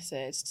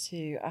committed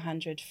to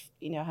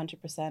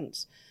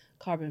 100%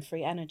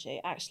 carbon-free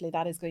energy, actually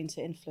that is going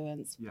to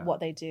influence what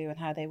they do and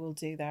how they will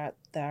do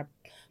their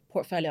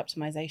portfolio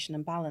optimization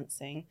and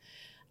balancing.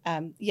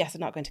 Yes, they're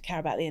not going to care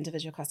about the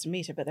individual customer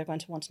meter, but they're going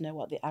to want to know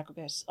what the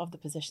aggregate of the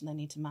position they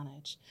need to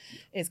manage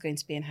is going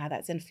to be and how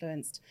that's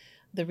influenced.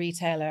 The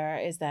retailer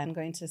is then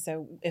going to,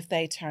 so if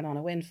they turn on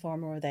a wind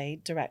farm or they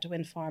direct a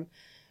wind farm,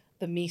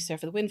 the meter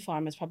for the wind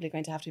farm is probably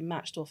going to have to be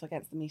matched off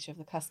against the meter of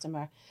the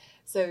customer.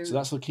 So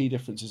that's the key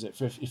difference, is it?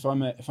 If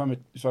I'm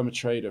a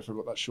trader, if I've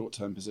got that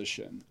short-term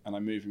position and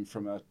I'm moving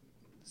from a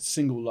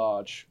single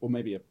large, or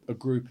maybe a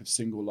group of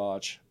single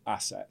large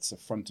assets, a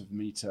front of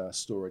meter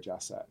storage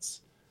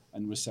assets,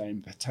 and we're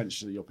saying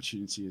potentially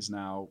opportunity is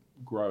now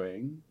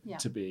growing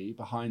to be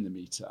behind the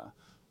meter,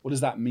 what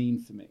does that mean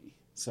for me?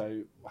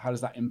 So how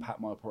does that impact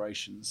my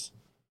operations?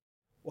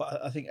 Well,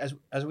 I think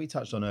as we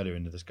touched on earlier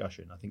in the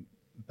discussion, I think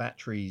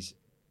batteries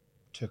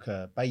took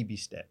a baby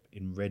step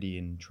in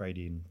readying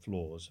trading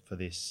floors for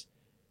this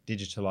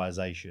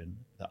digitalization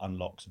that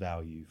unlocks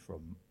value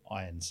from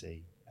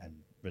I&C and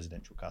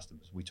residential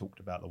customers. We talked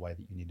about the way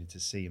that you needed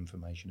to see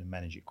information and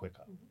manage it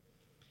quicker. Mm-hmm.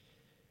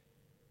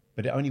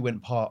 But it only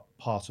went part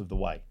of the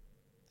way.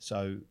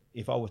 So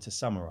if I were to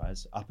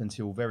summarize, up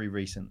until very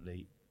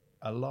recently,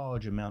 a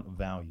large amount of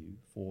value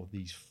for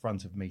these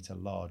front of meter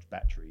large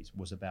batteries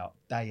was about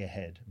day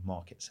ahead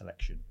market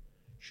selection.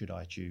 Should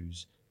I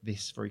choose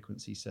this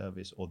frequency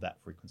service or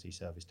that frequency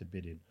service to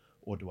bid in?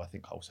 Or do I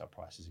think wholesale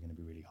prices are going to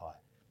be really high?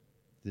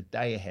 The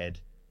day ahead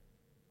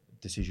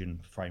decision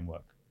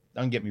framework.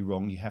 Don't get me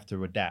wrong, you have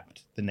to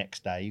adapt the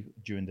next day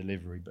during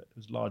delivery, but it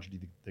was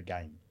largely the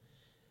game.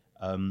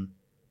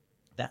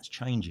 That's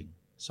changing.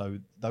 So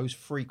those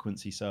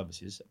frequency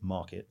services,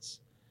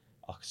 markets,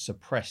 are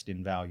suppressed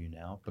in value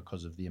now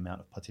because of the amount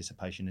of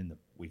participation in them.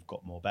 We've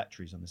got more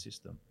batteries on the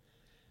system.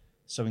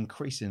 So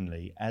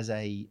increasingly, as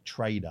a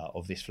trader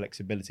of this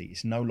flexibility,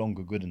 it's no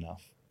longer good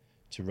enough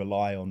to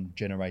rely on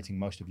generating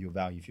most of your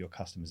value for your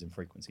customers in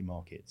frequency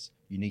markets.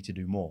 You need to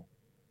do more.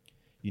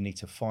 You need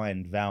to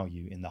find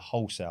value in the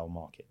wholesale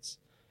markets,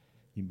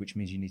 which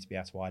means you need to be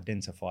able to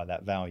identify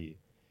that value.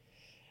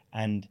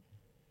 And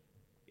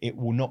it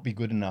will not be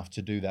good enough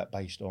to do that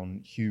based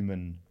on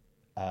human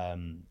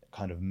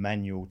kind of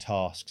manual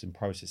tasks and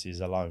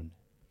processes alone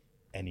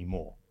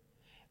anymore.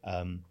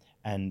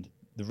 And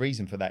the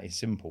reason for that is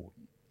simple.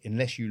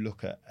 Unless you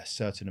look at a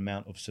certain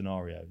amount of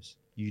scenarios,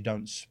 you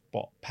don't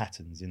spot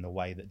patterns in the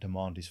way that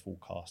demand is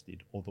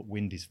forecasted or that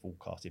wind is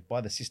forecasted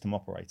by the system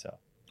operator,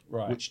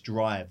 which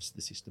drives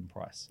the system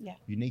price. Yeah.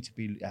 You need to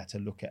be able to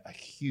look at a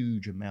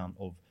huge amount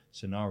of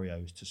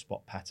scenarios to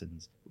spot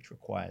patterns, which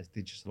requires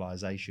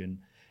digitalization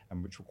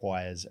and which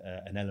requires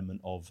an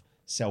element of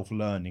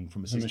self-learning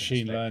from a system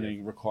machine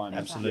learning requirement.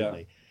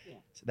 Absolutely. Yeah.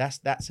 So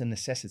that's a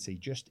necessity.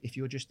 If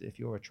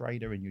you're a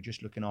trader and you're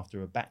just looking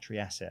after a battery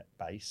asset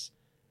base,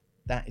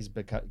 that is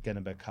going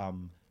to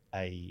become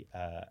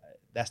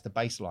that's the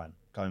baseline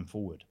going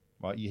forward,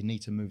 right? You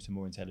need to move to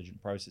more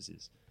intelligent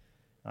processes.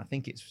 And I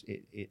think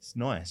it's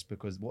nice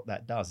because what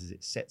that does is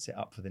it sets it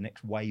up for the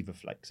next wave of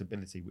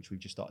flexibility, which we've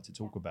just started to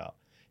talk about.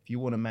 If you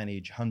want to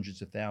manage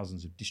hundreds of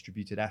thousands of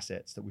distributed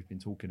assets that we've been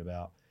talking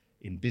about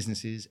in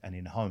businesses and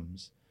in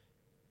homes,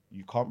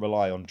 you can't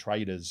rely on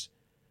traders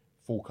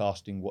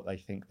forecasting what they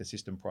think the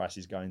system price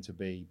is going to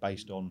be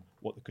based on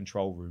what the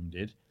control room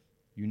did.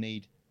 You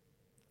need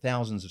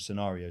thousands of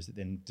scenarios that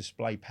then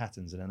display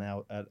patterns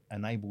and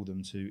enable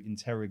them to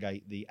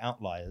interrogate the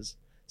outliers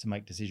to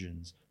make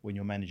decisions when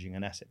you're managing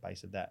an asset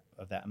base of that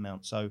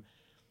amount. So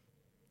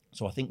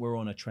I think we're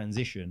on a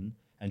transition,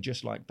 and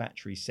just like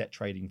batteries set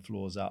trading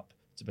floors up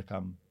to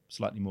become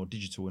slightly more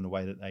digital in the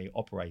way that they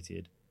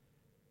operated,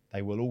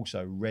 they will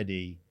also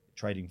ready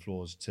trading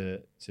floors to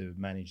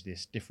manage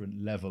this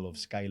different level of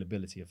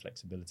scalability of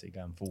flexibility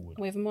going forward.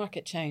 We have a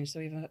market change, so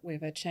we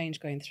have a change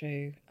going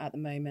through at the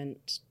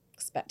moment,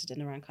 expected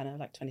in around kind of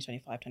like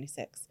 2025,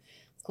 26.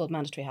 It's called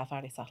mandatory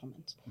half-hourly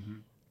settlement.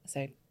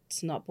 So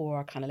to not bore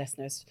our kind of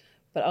listeners,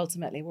 but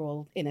ultimately we're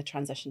all in a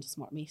transition to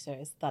smart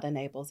meters that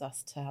enables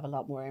us to have a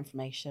lot more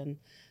information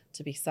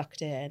to be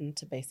sucked in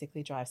to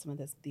basically drive some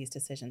of these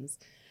decisions.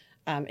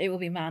 It will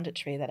be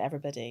mandatory that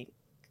everybody,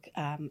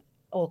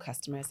 all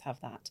customers have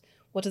that.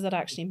 What does that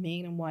actually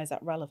mean and why is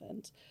that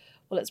relevant?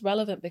 Well, it's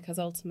relevant because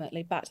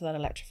ultimately, back to that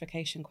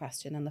electrification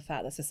question and the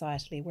fact that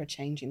societally we're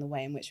changing the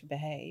way in which we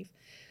behave,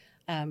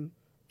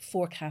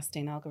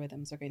 forecasting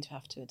algorithms are going to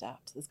have to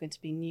adapt. There's going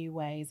to be new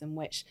ways in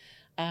which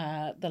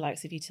the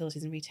likes of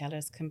utilities and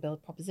retailers can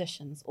build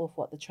propositions of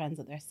what the trends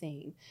that they're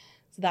seeing.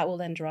 So that will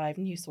then drive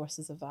new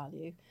sources of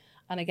value.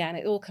 And again,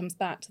 it all comes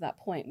back to that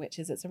point, which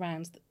is it's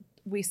around,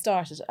 we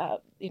started,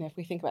 if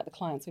we think about the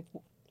clients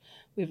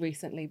we've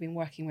recently been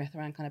working with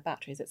around kind of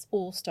batteries, it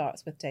all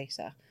starts with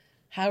data.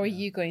 How are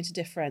you going to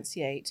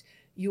differentiate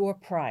your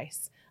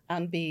price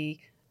and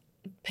be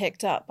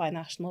picked up by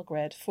National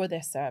Grid for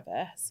this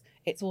service?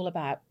 It's all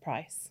about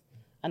price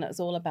and it's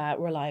all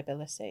about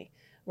reliability.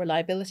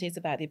 Reliability is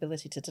about the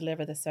ability to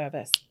deliver the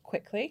service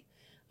quickly,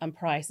 and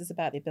price is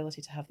about the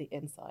ability to have the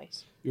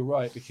insight. You're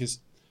right, because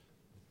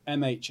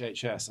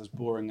MHHS, as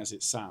boring as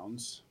it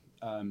sounds,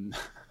 and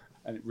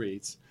it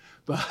reads,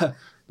 but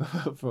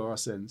for our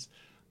sins,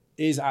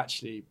 is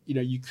actually,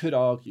 you could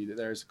argue that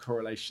there is a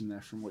correlation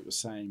there from what you're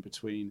saying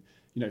between,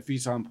 for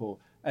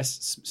example,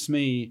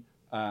 SME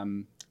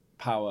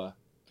power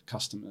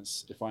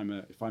customers. If I'm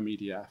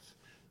EDF,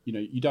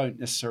 you don't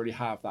necessarily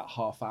have that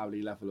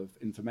half-hourly level of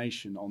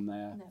information on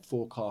their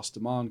forecast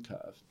demand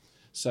curve.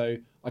 So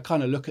I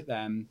kind of look at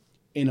them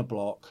in a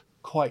block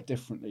quite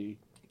differently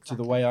to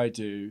the way I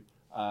do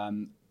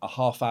a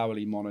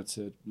half-hourly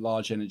monitored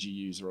large energy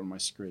user on my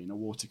screen, a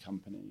water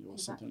company or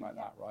something like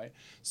that, right?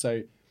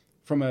 So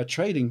from a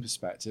trading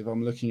perspective,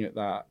 I'm looking at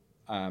that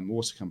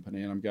water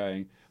company and I'm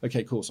going,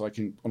 okay, cool. So I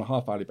can, on a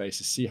half-hourly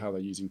basis, see how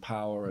they're using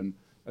power and,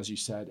 as you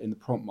said, in the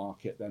prompt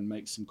market, then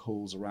make some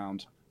calls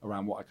around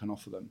what I can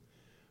offer them.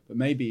 But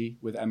maybe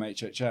with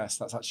MHHS,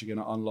 that's actually going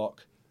to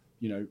unlock,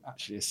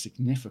 actually a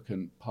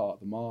significant part of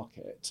the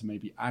market to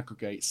maybe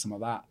aggregate some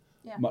of that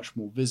much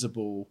more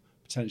visible,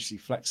 potentially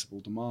flexible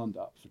demand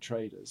up for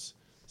traders.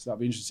 So that'd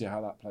be interesting to see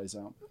how that plays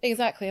out.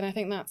 Exactly, and I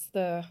think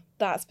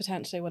that's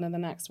potentially one of the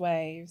next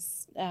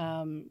waves.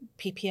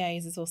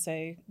 PPAs is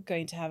also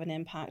going to have an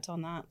impact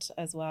on that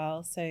as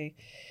well. So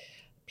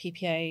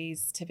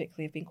PPAs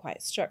typically have been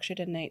quite structured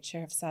in nature,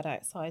 have sat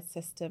outside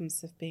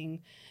systems, have been,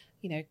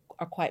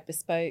 are quite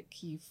bespoke.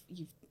 You've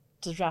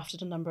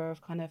drafted a number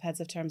of kind of heads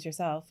of terms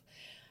yourself.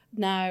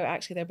 Now,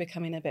 actually, they're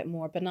becoming a bit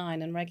more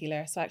benign and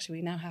regular. So actually,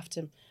 we now have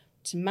to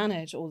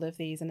manage all of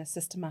these in a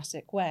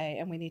systematic way,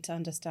 and we need to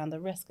understand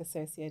the risk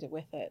associated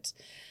with it.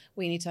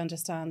 We need to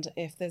understand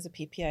if there's a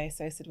PPA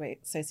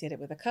associated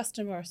with a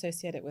customer or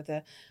associated with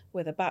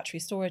a battery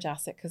storage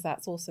asset, because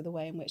that's also the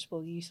way in which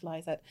we'll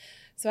utilize it.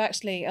 So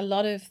actually, a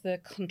lot of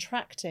the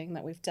contracting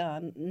that we've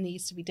done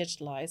needs to be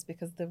digitalized,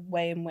 because the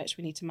way in which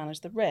we need to manage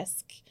the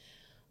risk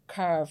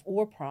curve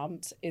or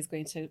prompt is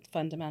going to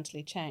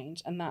fundamentally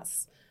change, and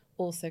that's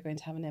also going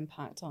to have an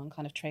impact on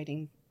kind of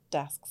trading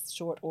desks,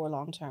 short or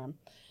long term.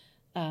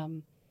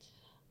 And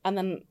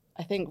then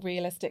I think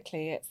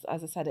realistically, it's,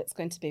 as I said, it's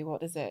going to be,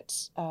 what is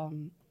it?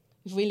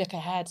 If we look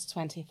ahead to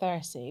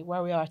 2030,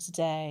 where we are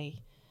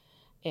today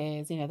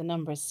is, the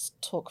numbers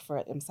talk for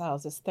it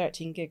themselves. There's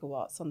 13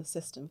 gigawatts on the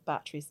system of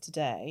batteries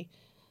today.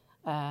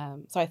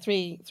 3.7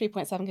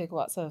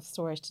 gigawatts of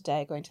storage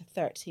today, going to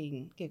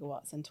 13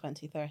 gigawatts in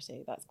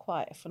 2030. That's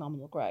quite a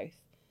phenomenal growth.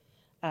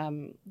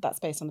 That's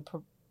based on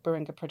the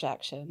Baringa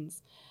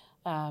projections.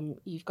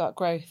 You've got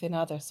growth in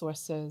other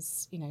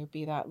sources,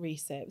 be that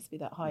recips, be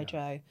that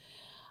hydro,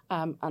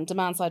 and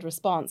demand side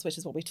response, which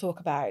is what we talk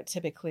about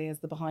typically as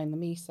the behind the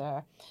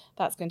meter.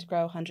 That's going to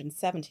grow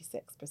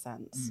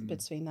 176%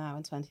 between now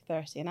and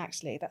 2030, and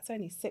actually that's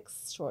only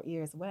 6 short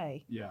years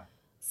away. Yeah.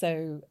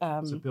 So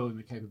building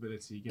the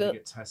capability, getting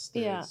it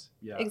tested. Yeah,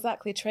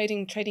 exactly.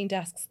 Trading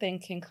desks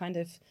thinking kind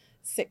of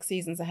 6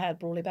 seasons ahead,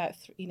 probably about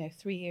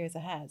 3 years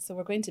ahead. So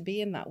we're going to be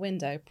in that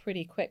window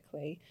pretty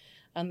quickly.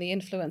 And the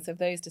influence of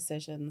those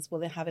decisions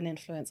will have an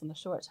influence on the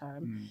short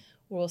term.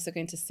 We're also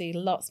going to see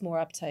lots more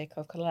uptake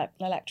of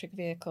electric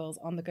vehicles,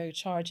 on-the-go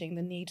charging,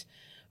 the need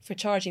for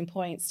charging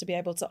points to be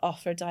able to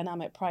offer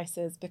dynamic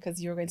prices,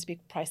 because you're going to be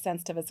price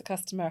sensitive as a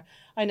customer.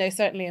 I know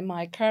certainly in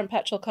my current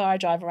petrol car, I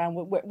drive around,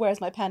 where's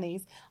my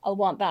pennies? I'll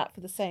want that for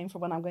the same for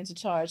when I'm going to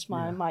charge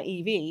my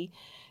EV.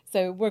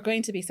 So we're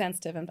going to be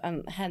sensitive,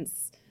 and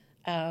hence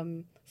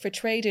for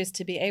traders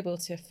to be able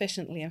to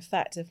efficiently and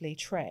effectively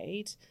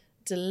trade,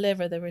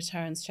 deliver the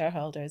returns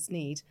shareholders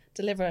need,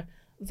 deliver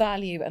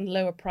value and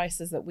lower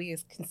prices that we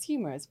as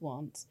consumers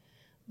want,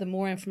 the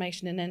more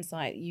information and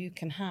insight you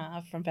can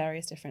have from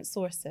various different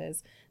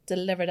sources,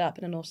 delivered up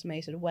in an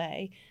automated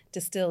way,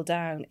 distilled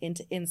down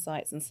into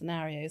insights and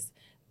scenarios,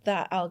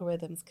 that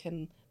algorithms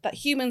can, that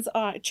humans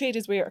are,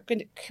 traders, we are going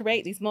to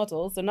create these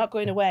models. They're not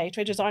going away.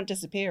 Traders aren't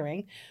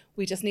disappearing.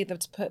 We just need them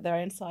to put their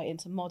insight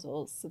into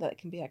models so that it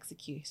can be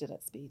executed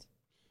at speed.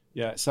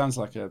 Yeah, it sounds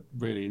like a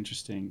really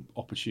interesting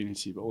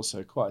opportunity, but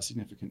also quite a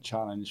significant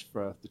challenge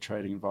for the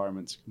trading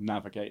environment to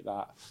navigate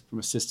that from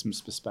a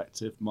systems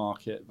perspective,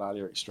 market,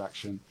 value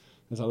extraction.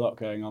 There's a lot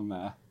going on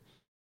there.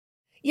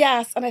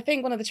 Yes, and I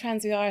think one of the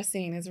trends we are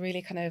seeing is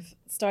really kind of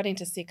starting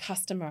to see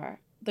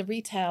the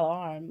retail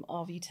arm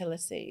of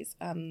utilities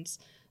and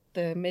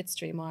the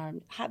midstream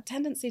arm had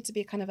tendency to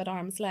be kind of at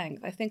arm's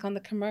length. I think on the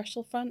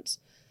commercial front,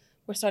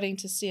 we're starting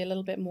to see a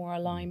little bit more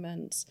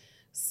alignment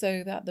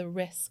so that the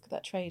risk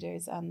that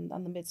traders and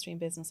the midstream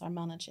business are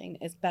managing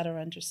is better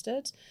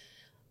understood.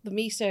 The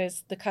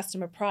meters, the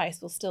customer price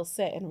will still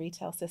sit in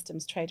retail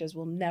systems. Traders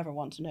will never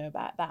want to know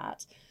about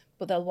that,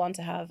 but they'll want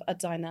to have a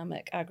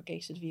dynamic,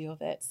 aggregated view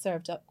of it,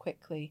 served up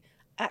quickly,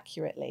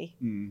 accurately,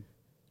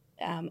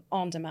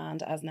 on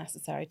demand as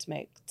necessary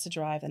to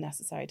drive the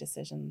necessary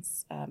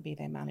decisions, be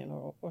they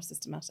manual or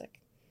systematic.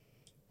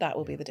 That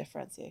will be the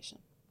differentiation.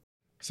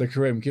 So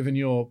Karim, given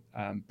your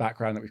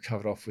background that we've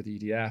covered off with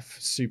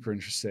EDF, super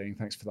interesting,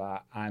 thanks for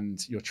that,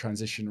 and your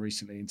transition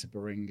recently into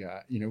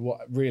Baringa,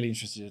 what really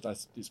interested, I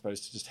suppose,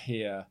 to just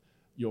hear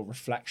your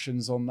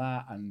reflections on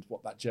that and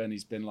what that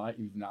journey's been like,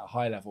 even at a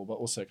high level, but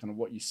also kind of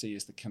what you see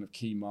as the kind of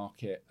key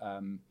market,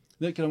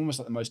 almost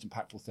like the most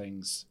impactful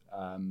things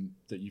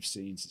that you've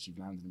seen since you've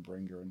landed in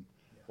Baringa and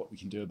what we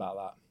can do about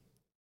that.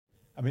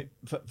 I mean,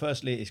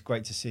 firstly, it's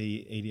great to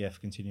see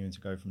EDF continuing to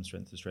go from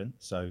strength to strength.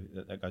 So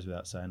that goes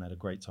without saying. I had a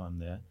great time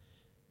there.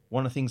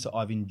 One of the things that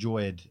I've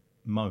enjoyed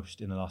most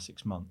in the last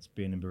 6 months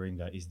being in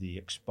Baringa is the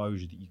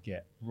exposure that you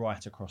get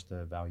right across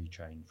the value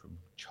chain, from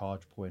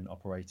charge point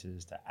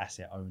operators to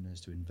asset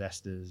owners to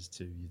investors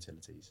to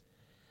utilities.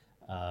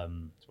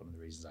 It's one of the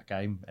reasons I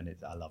came, and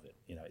I love it.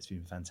 It's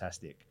been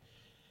fantastic.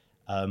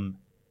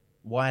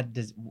 What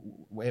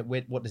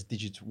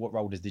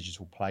role does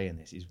digital play in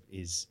this?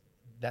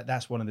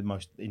 That's one of the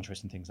most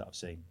interesting things that I've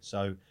seen.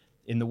 So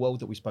in the world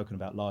that we've spoken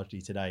about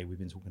largely today, we've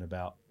been talking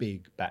about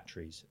big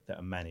batteries that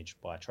are managed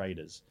by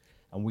traders.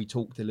 And we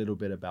talked a little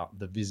bit about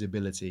the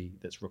visibility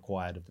that's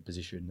required of the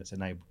position that's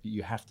enabled,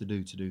 you have to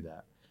do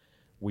that.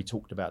 We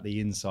talked about the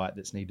insight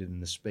that's needed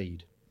and the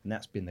speed. And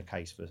that's been the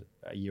case for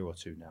a year or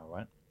two now,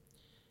 right?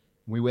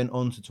 We went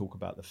on to talk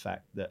about the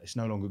fact that it's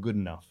no longer good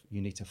enough.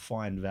 You need to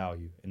find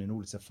value. And in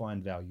order to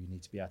find value, you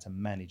need to be able to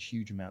manage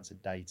huge amounts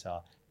of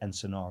data and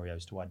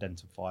scenarios to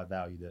identify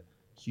value that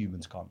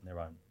humans can't on their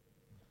own.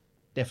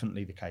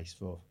 Definitely the case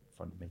for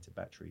front of meter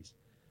batteries.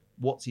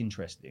 What's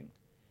interesting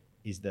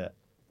is that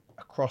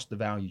across the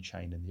value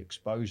chain and the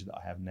exposure that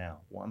I have now,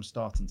 what I'm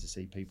starting to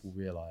see people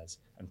realize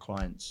and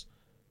clients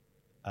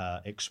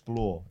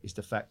explore is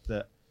the fact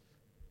that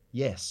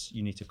yes,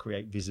 you need to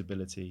create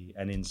visibility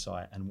and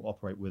insight and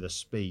operate with a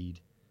speed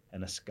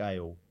and a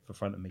scale for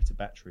front of meter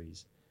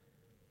batteries.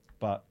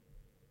 But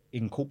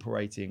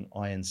incorporating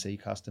INC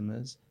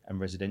customers and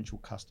residential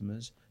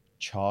customers,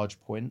 charge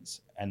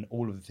points, and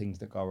all of the things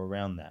that go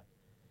around that,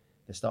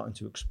 they're starting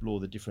to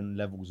explore the different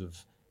levels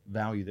of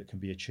value that can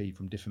be achieved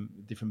from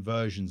different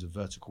versions of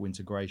vertical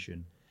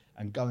integration.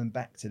 And going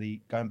back to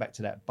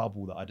that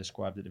bubble that I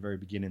described at the very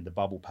beginning, the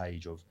bubble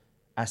page of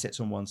assets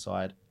on one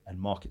side and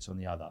markets on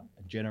the other,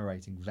 and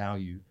generating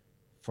value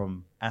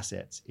from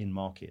assets in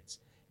markets.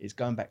 It's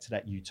going back to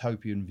that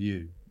utopian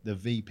view, the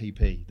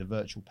VPP, the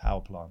virtual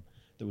power plant,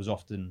 that was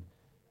often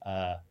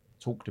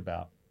talked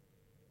about,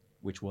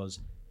 which was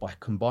by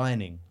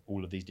combining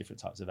all of these different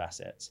types of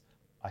assets,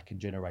 I can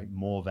generate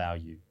more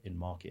value in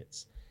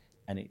markets.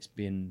 And it's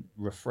been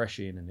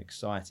refreshing and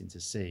exciting to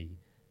see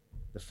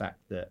the fact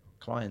that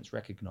clients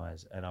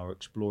recognize and are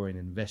exploring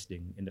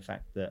investing in the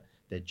fact that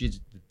the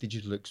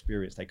digital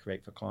experience they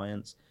create for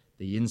clients,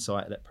 the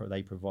insight that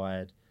they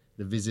provide,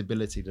 the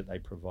visibility that they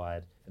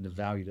provide, and the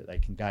value that they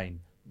can gain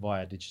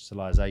via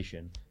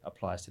digitalization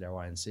applies to their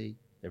INC,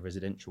 their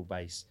residential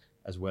base,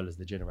 as well as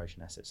the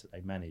generation assets that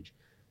they manage.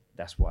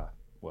 That's why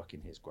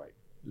working here is great.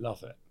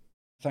 Love it.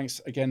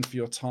 Thanks again for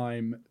your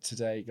time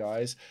today,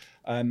 guys.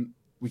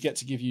 We get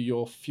to give you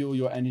your Fuel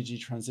Your Energy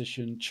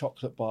Transition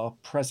chocolate bar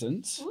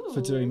present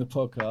for doing the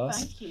podcast.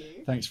 Thank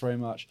you. Thanks very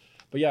much.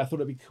 But yeah, I thought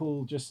it'd be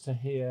cool just to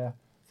hear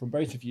from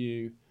both of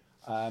you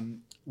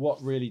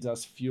what really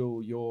does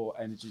fuel your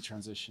energy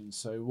transition.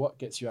 So what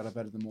gets you out of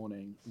bed in the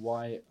morning?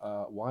 Why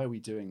are we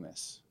doing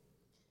this?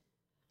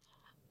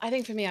 I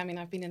think for me,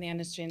 I've been in the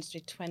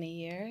industry 20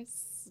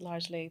 years,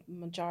 largely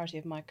majority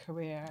of my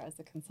career as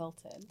a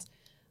consultant,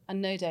 and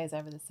no day is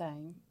ever the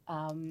same.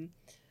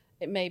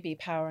 It may be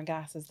power and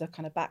gas as the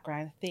kind of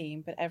background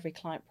theme, but every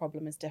client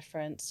problem is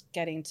different.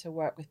 Getting to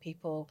work with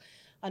people,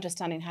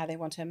 understanding how they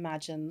want to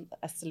imagine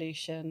a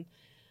solution,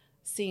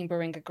 seeing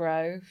Baringa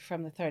grow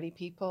from the 30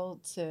 people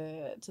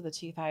to the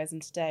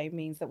 2,000 today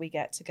means that we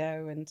get to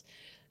go, and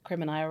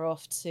Karim and I are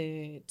off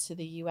to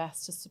the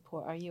US to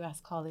support our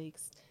US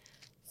colleagues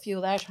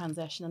fuel their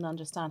transition and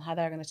understand how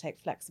they're going to take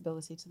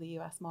flexibility to the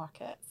US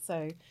market.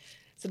 So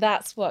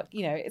that's what,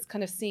 it's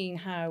kind of seeing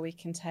how we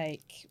can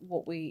take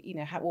what we,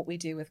 what we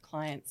do with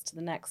clients to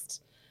the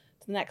next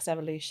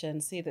evolution,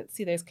 see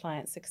those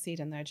clients succeed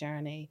in their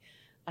journey,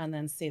 and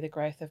then see the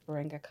growth of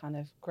Baringa kind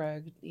of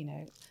grow,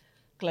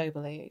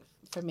 globally.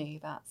 For me,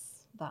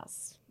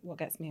 that's what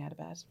gets me out of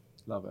bed.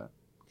 Love it.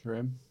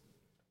 Karim?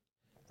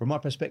 From my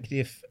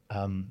perspective,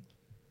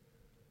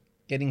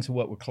 getting to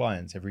work with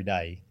clients every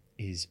day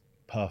is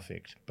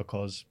perfect,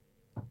 because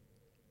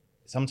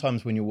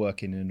sometimes when you're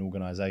working in an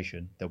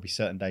organization, there'll be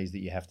certain days that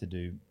you have to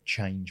do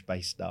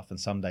change-based stuff, and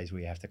some days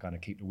where you have to kind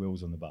of keep the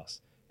wheels on the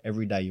bus.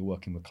 Every day you're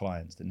working with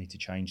clients that need to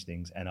change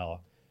things and are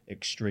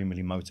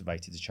extremely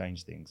motivated to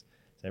change things.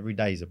 So every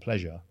day is a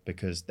pleasure,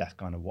 because that's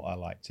kind of what I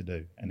like to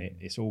do, and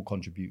it's all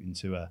contributing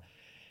to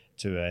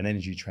an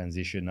energy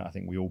transition that I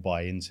think we all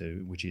buy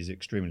into, which is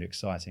extremely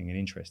exciting and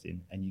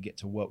interesting. And you get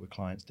to work with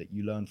clients that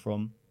you learn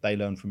from, they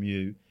learn from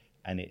you,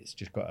 and it's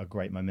just got a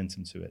great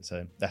momentum to it.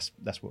 So that's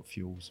what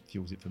fuels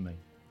it for me.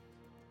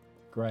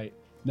 Great.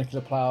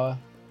 Nicola Plower,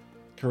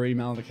 Karim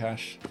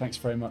Alderkash, thanks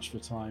very much for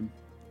your time,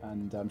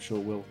 and I'm sure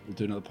we'll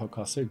do another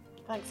podcast soon.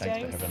 Thanks for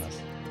James. having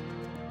us.